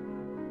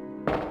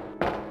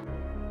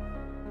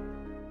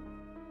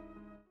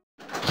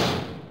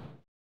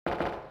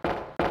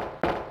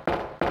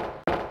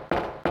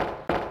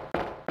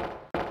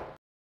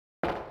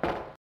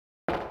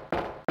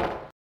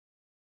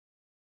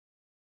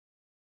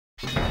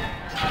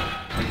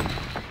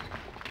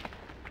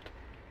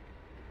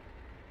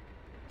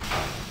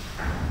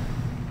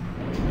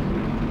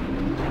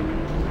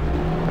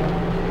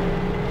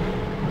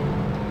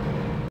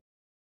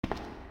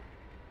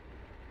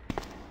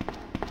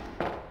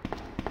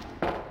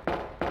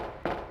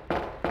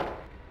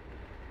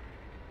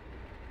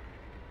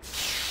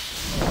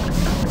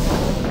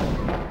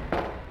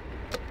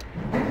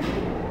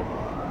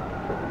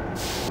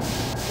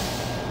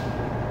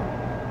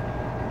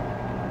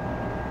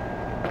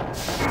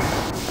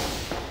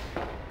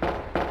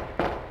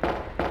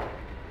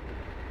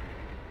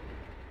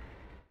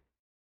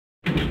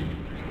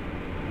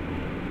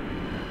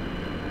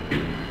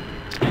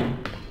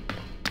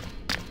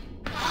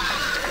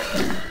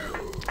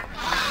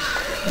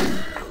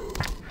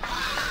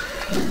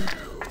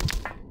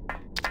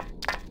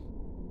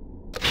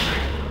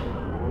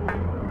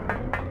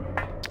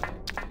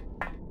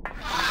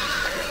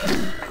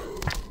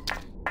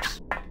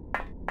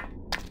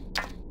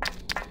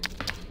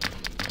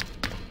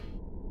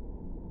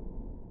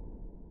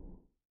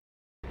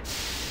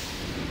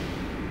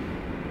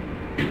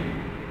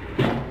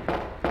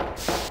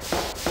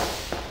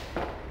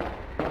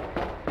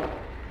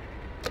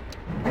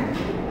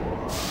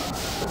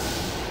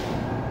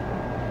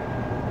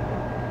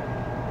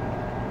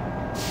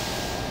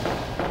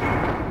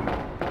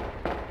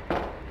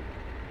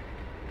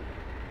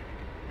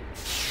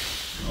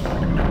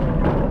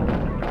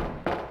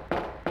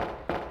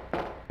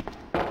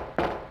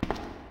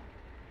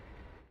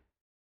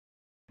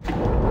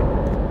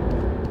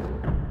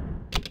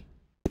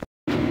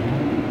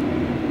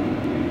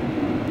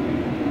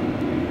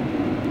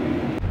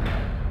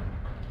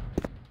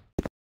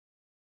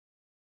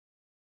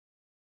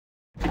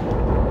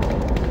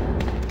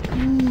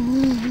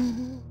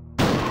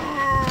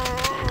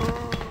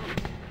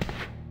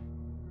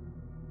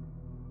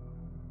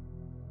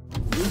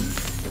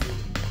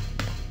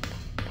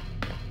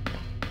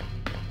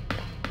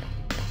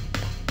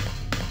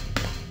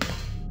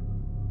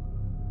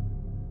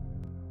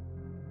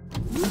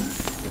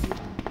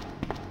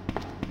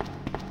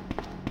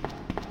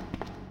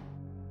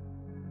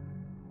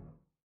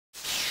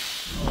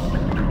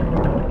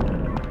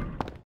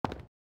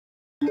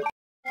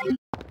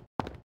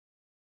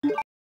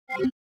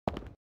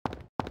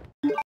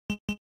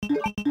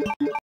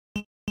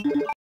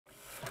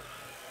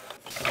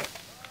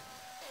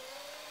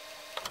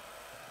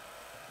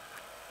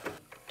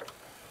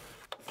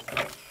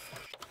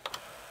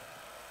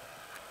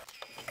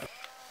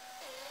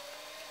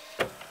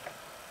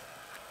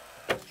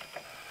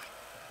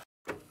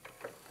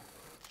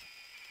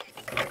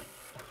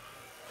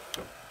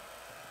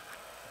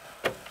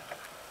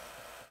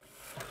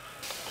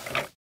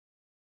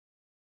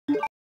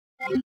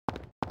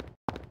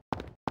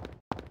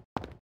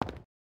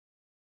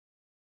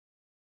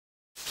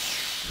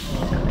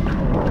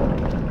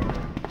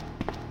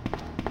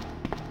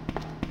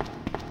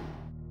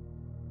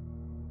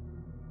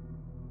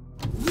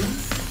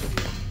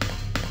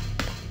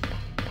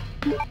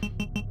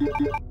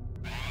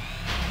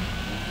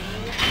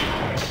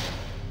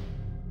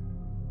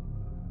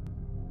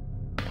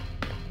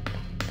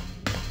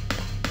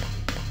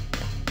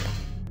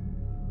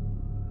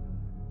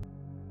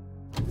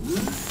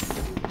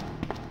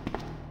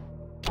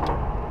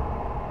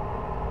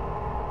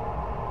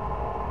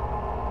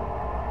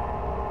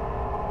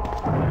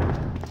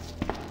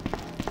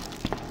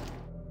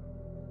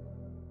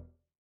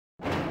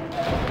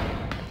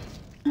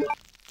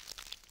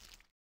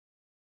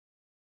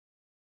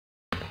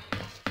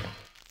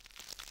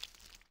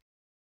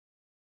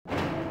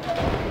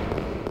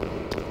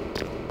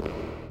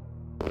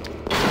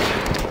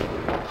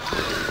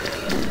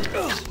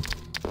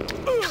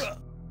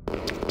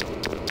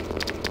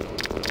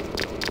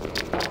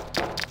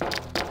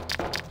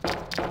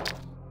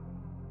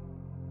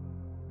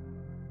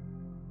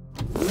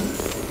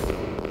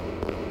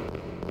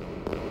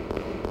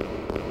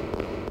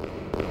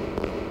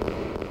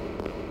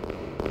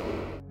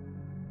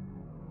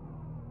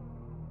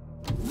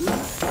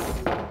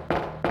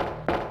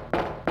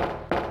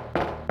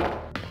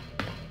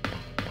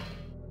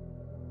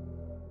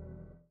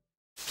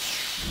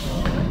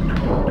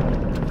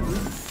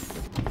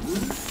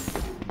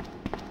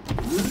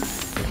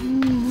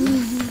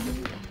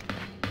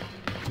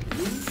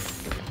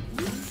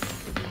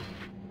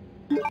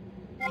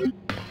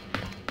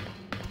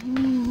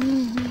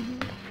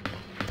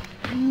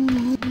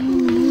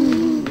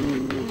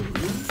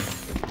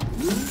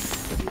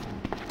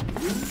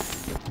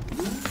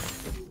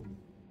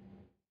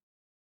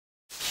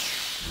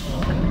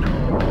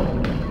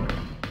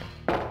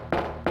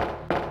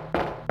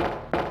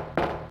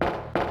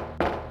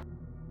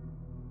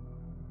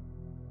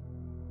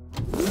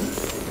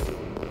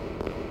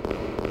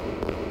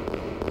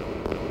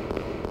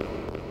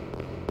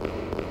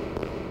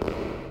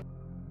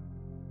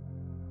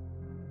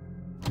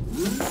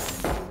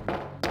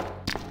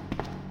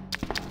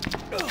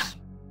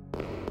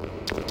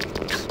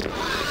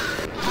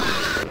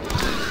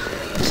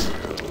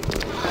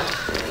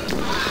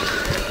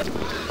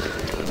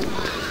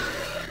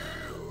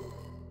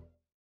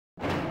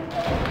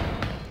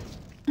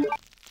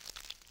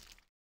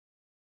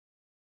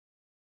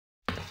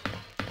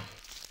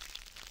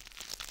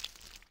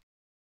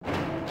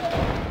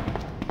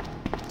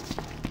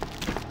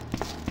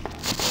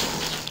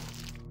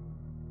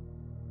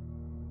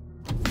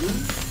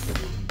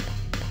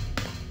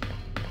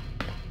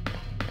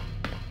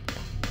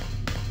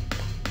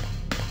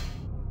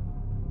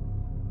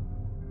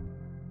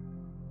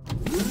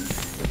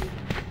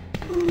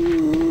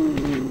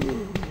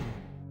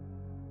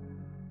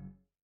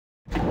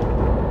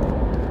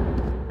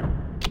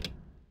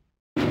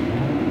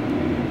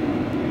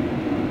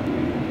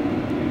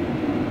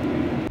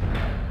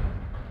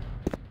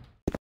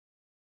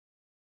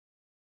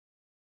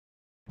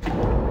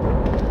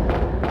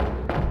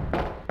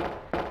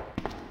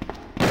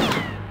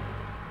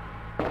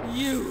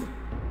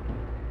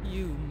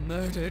 You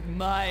murdered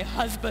my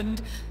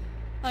husband.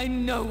 I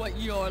know what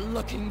you're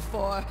looking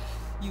for.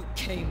 You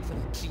came for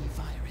the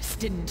G-Virus,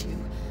 didn't you?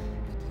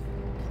 But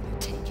you'll never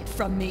take it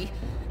from me.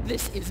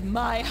 This is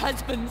my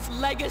husband's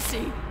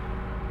legacy.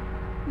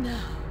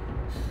 Now,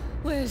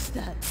 where's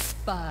that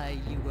spy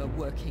you were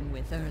working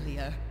with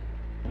earlier?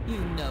 You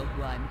know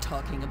who I'm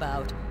talking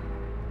about.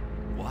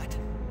 What?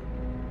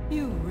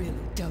 You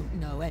really don't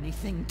know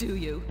anything, do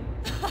you?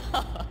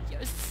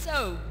 You're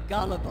so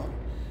gullible.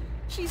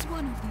 She's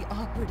one of the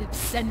operatives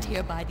sent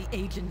here by the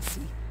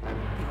agency. The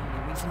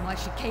only reason why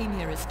she came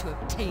here is to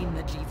obtain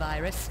the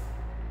G-Virus.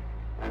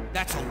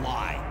 That's a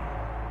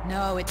lie.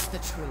 No, it's the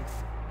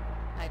truth.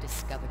 I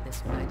discovered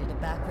this when I did a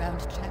background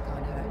check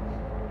on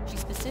her. She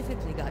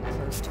specifically got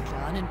close to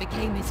John and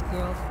became his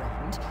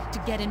girlfriend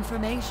to get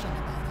information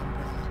about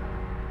Umbrella.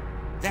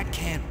 That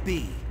can't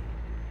be.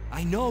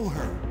 I know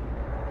her.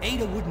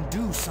 Ada wouldn't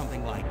do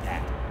something like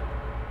that.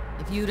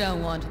 If you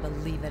don't want to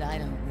believe it, I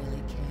don't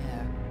really care.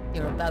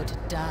 You're about to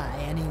die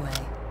anyway.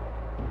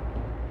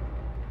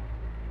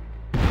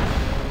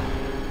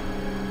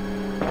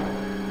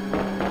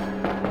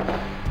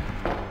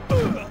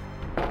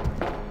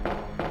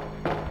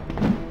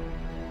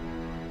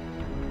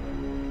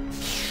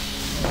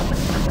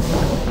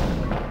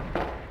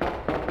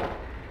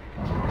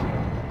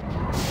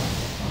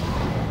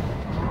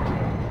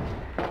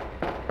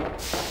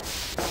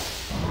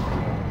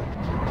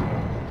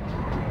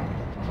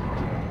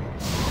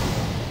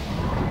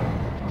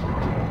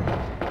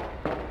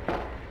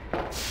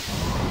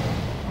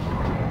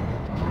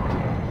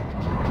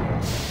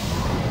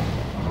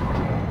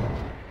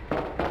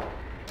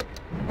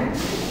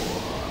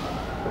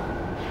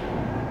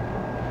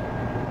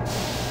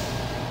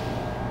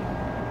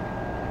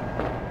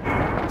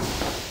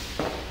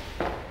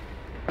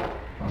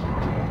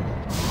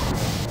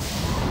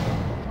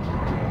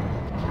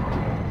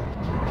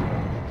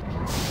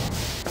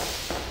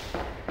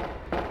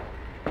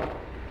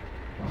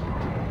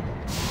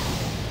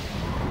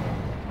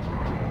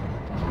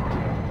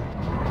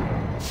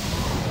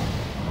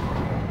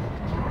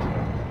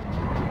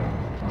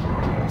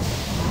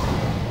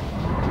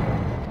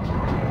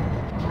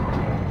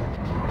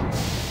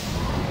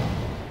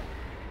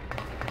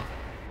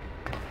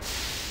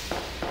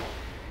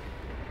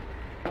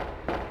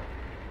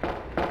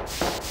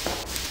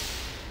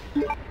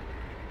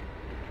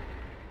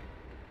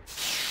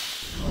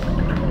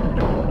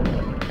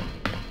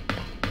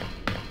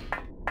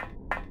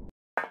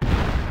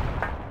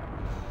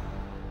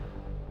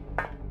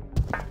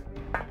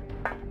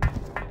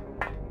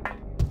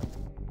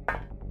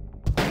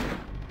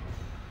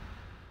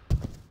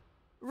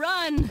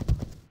 Run!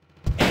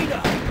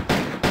 Ada!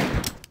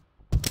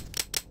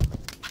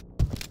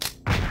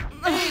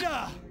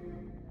 Ada!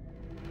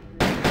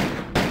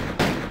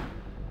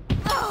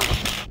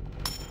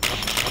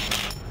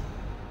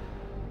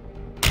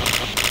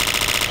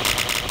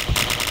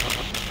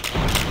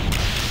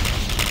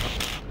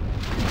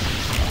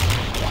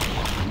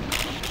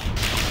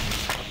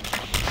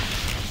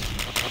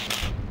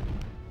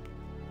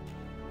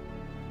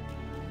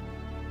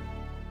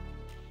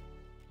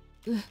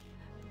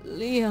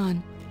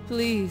 Leon,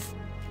 please,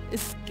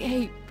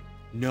 escape.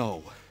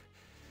 No.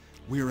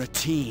 We're a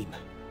team.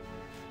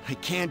 I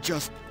can't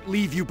just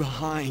leave you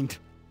behind.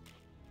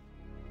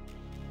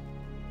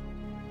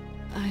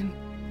 I'm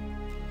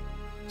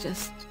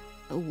just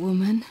a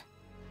woman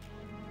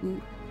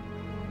who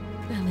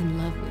fell in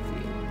love with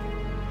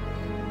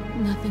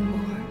you. Nothing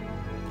more.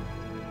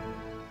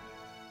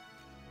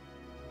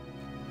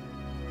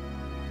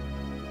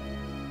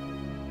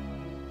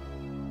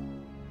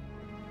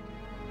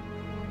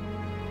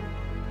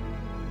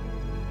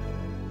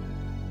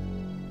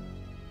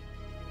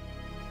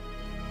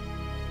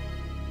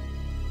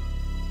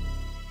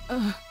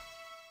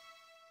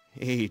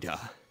 Ada.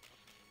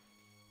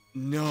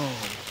 No.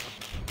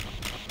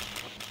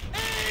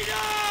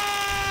 Ada!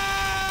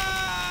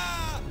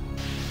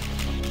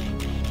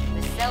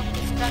 The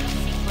self-destruct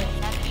sequence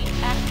has been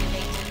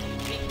activated.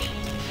 Repeat,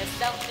 the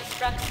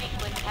self-destruct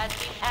sequence has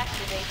been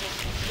activated.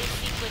 This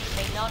sequence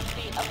may not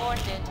be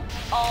aborted.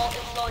 All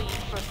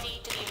employees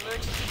proceed to the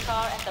emergency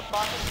car at the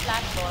bottom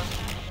platform.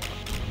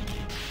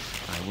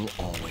 I will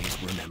always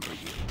remember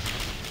you.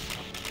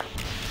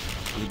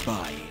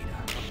 Goodbye, Ada.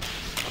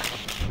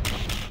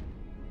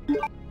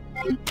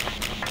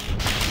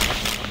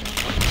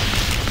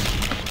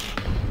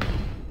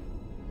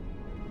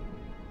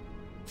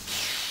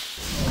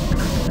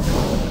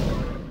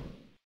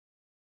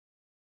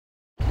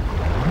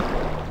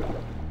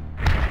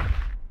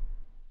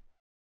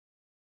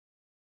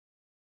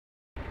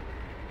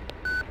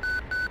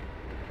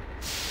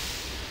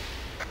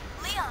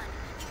 Leon,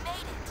 you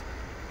made it.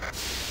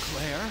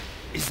 Claire?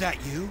 Is that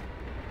you?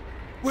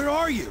 Where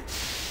are you? I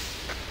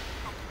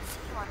can see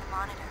you on the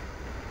monitor.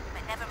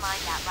 But never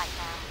mind that right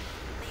now.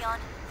 Leon,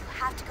 you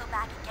have to go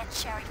back and get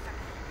Sherry for me.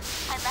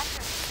 I left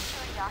her in the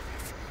security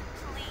office.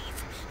 Please,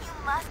 you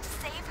must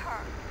save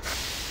her.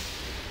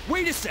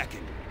 Wait a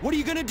second! What are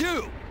you gonna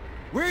do?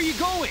 Where are you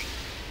going?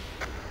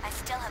 I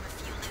still have a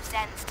few loose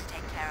ends to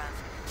take care of.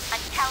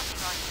 I'm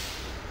counting on you.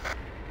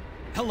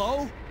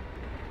 Hello?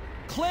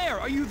 Claire,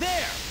 are you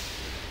there?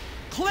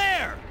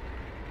 Claire!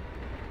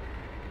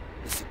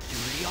 The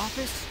security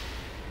office?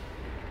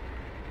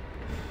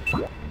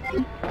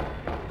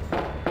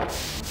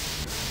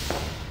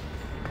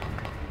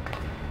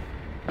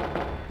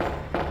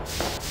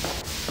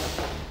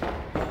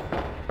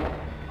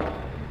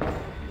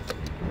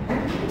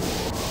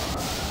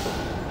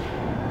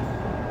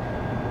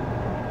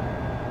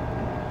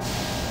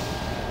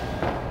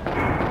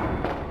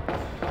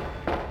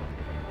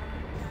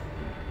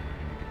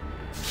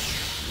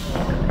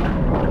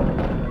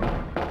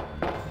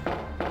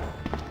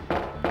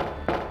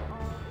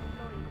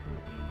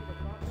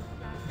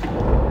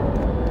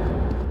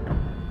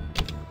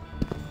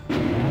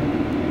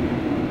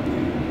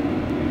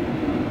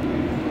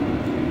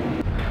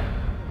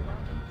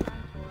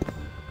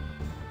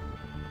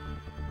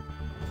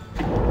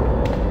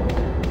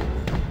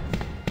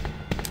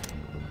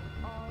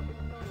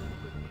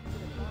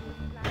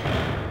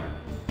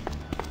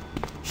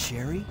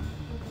 Sherry?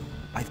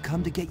 I've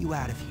come to get you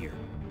out of here.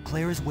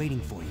 Claire is waiting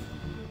for you.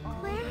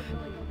 Claire?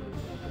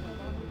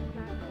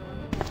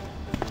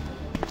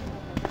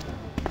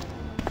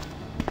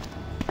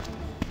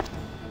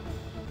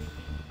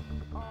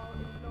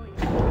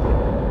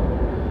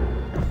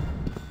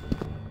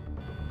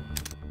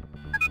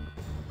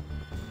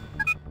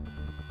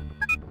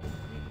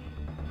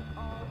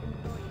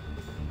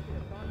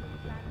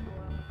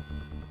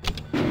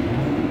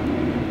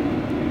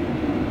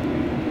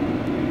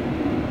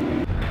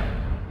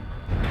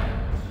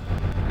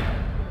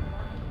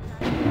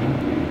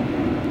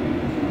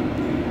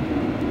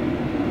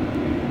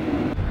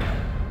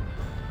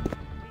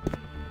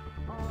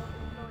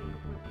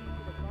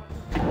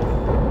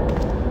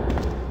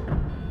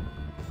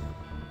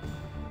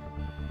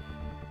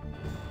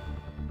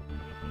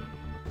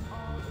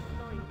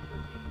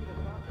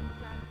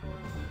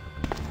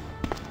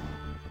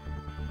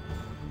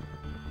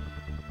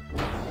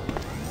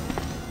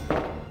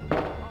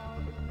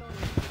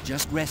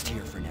 Just rest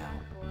here for now.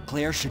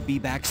 Claire should be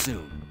back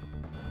soon.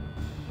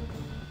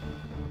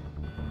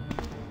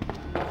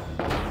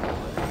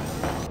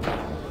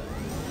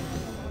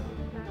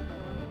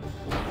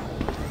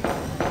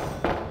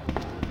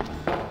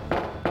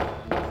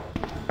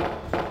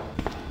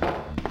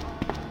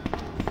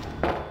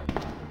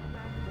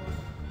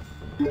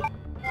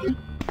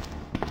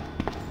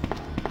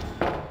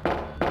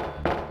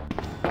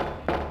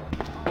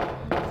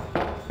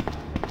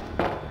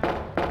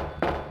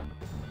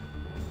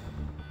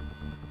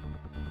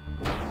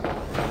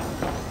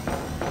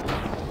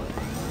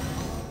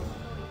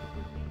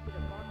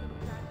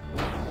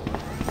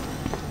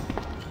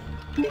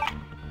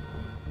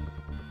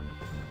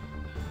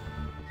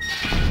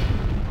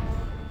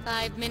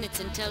 5 minutes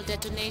until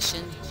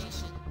detonation.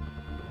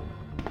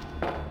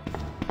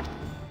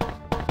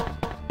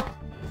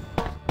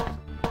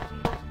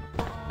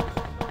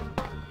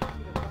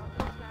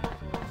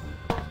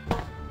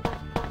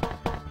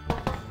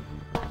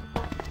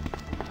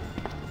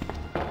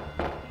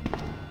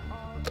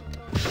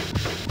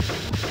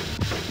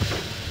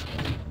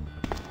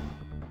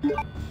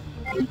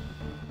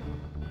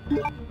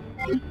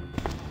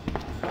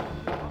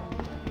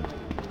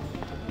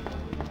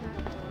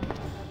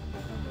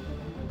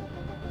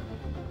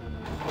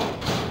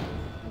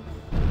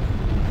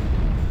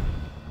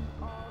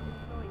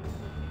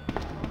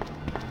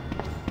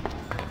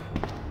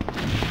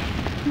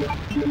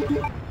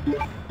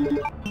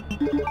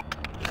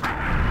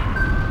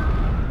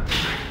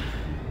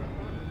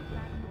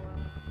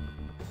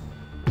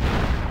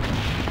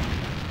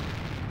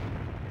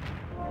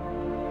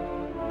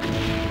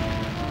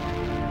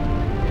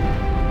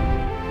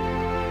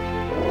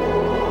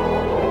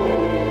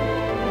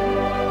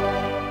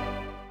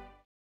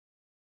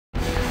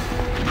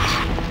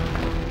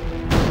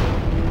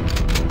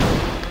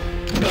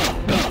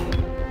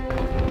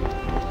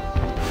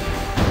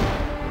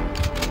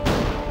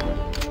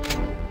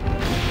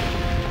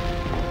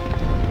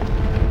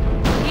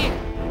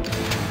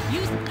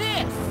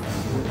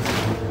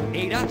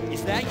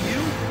 Is that you?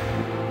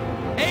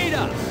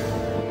 Ada!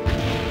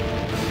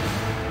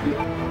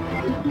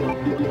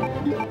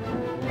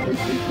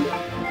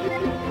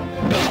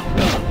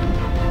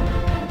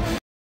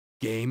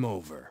 Game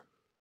over.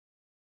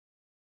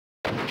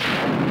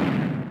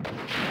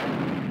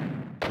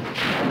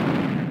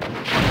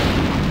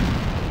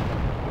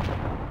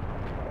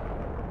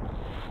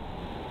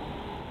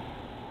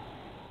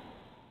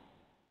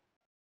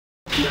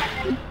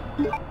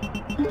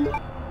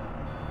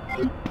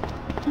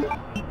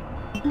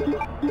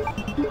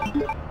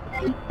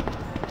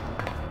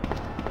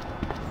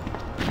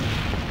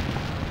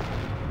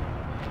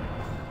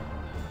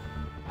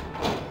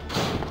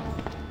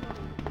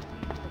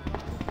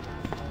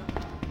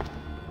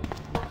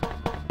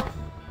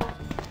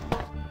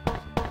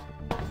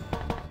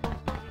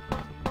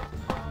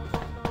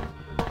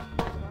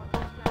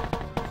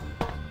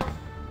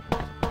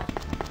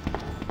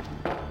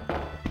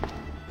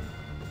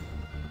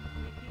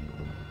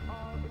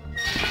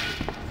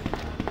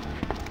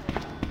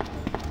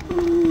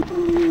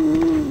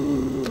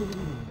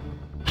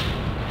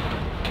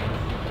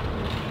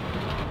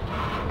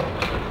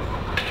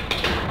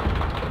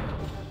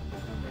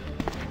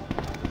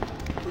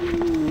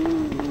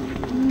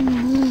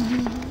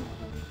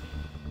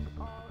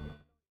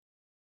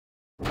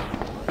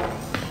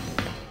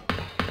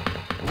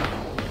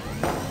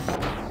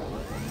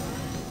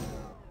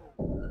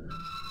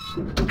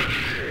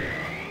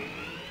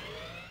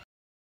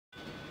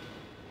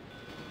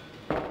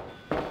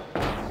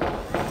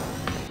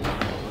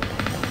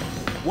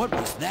 What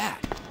was that?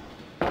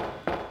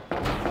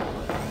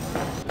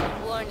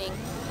 Warning.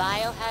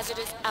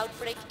 Biohazardous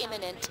outbreak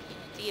imminent.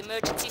 The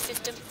emergency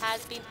system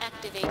has been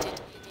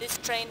activated. This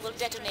train will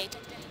detonate.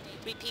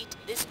 Repeat,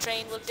 this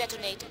train will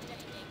detonate.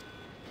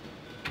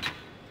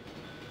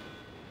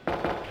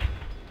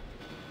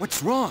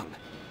 What's wrong?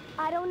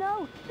 I don't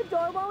know. The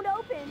door won't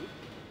open.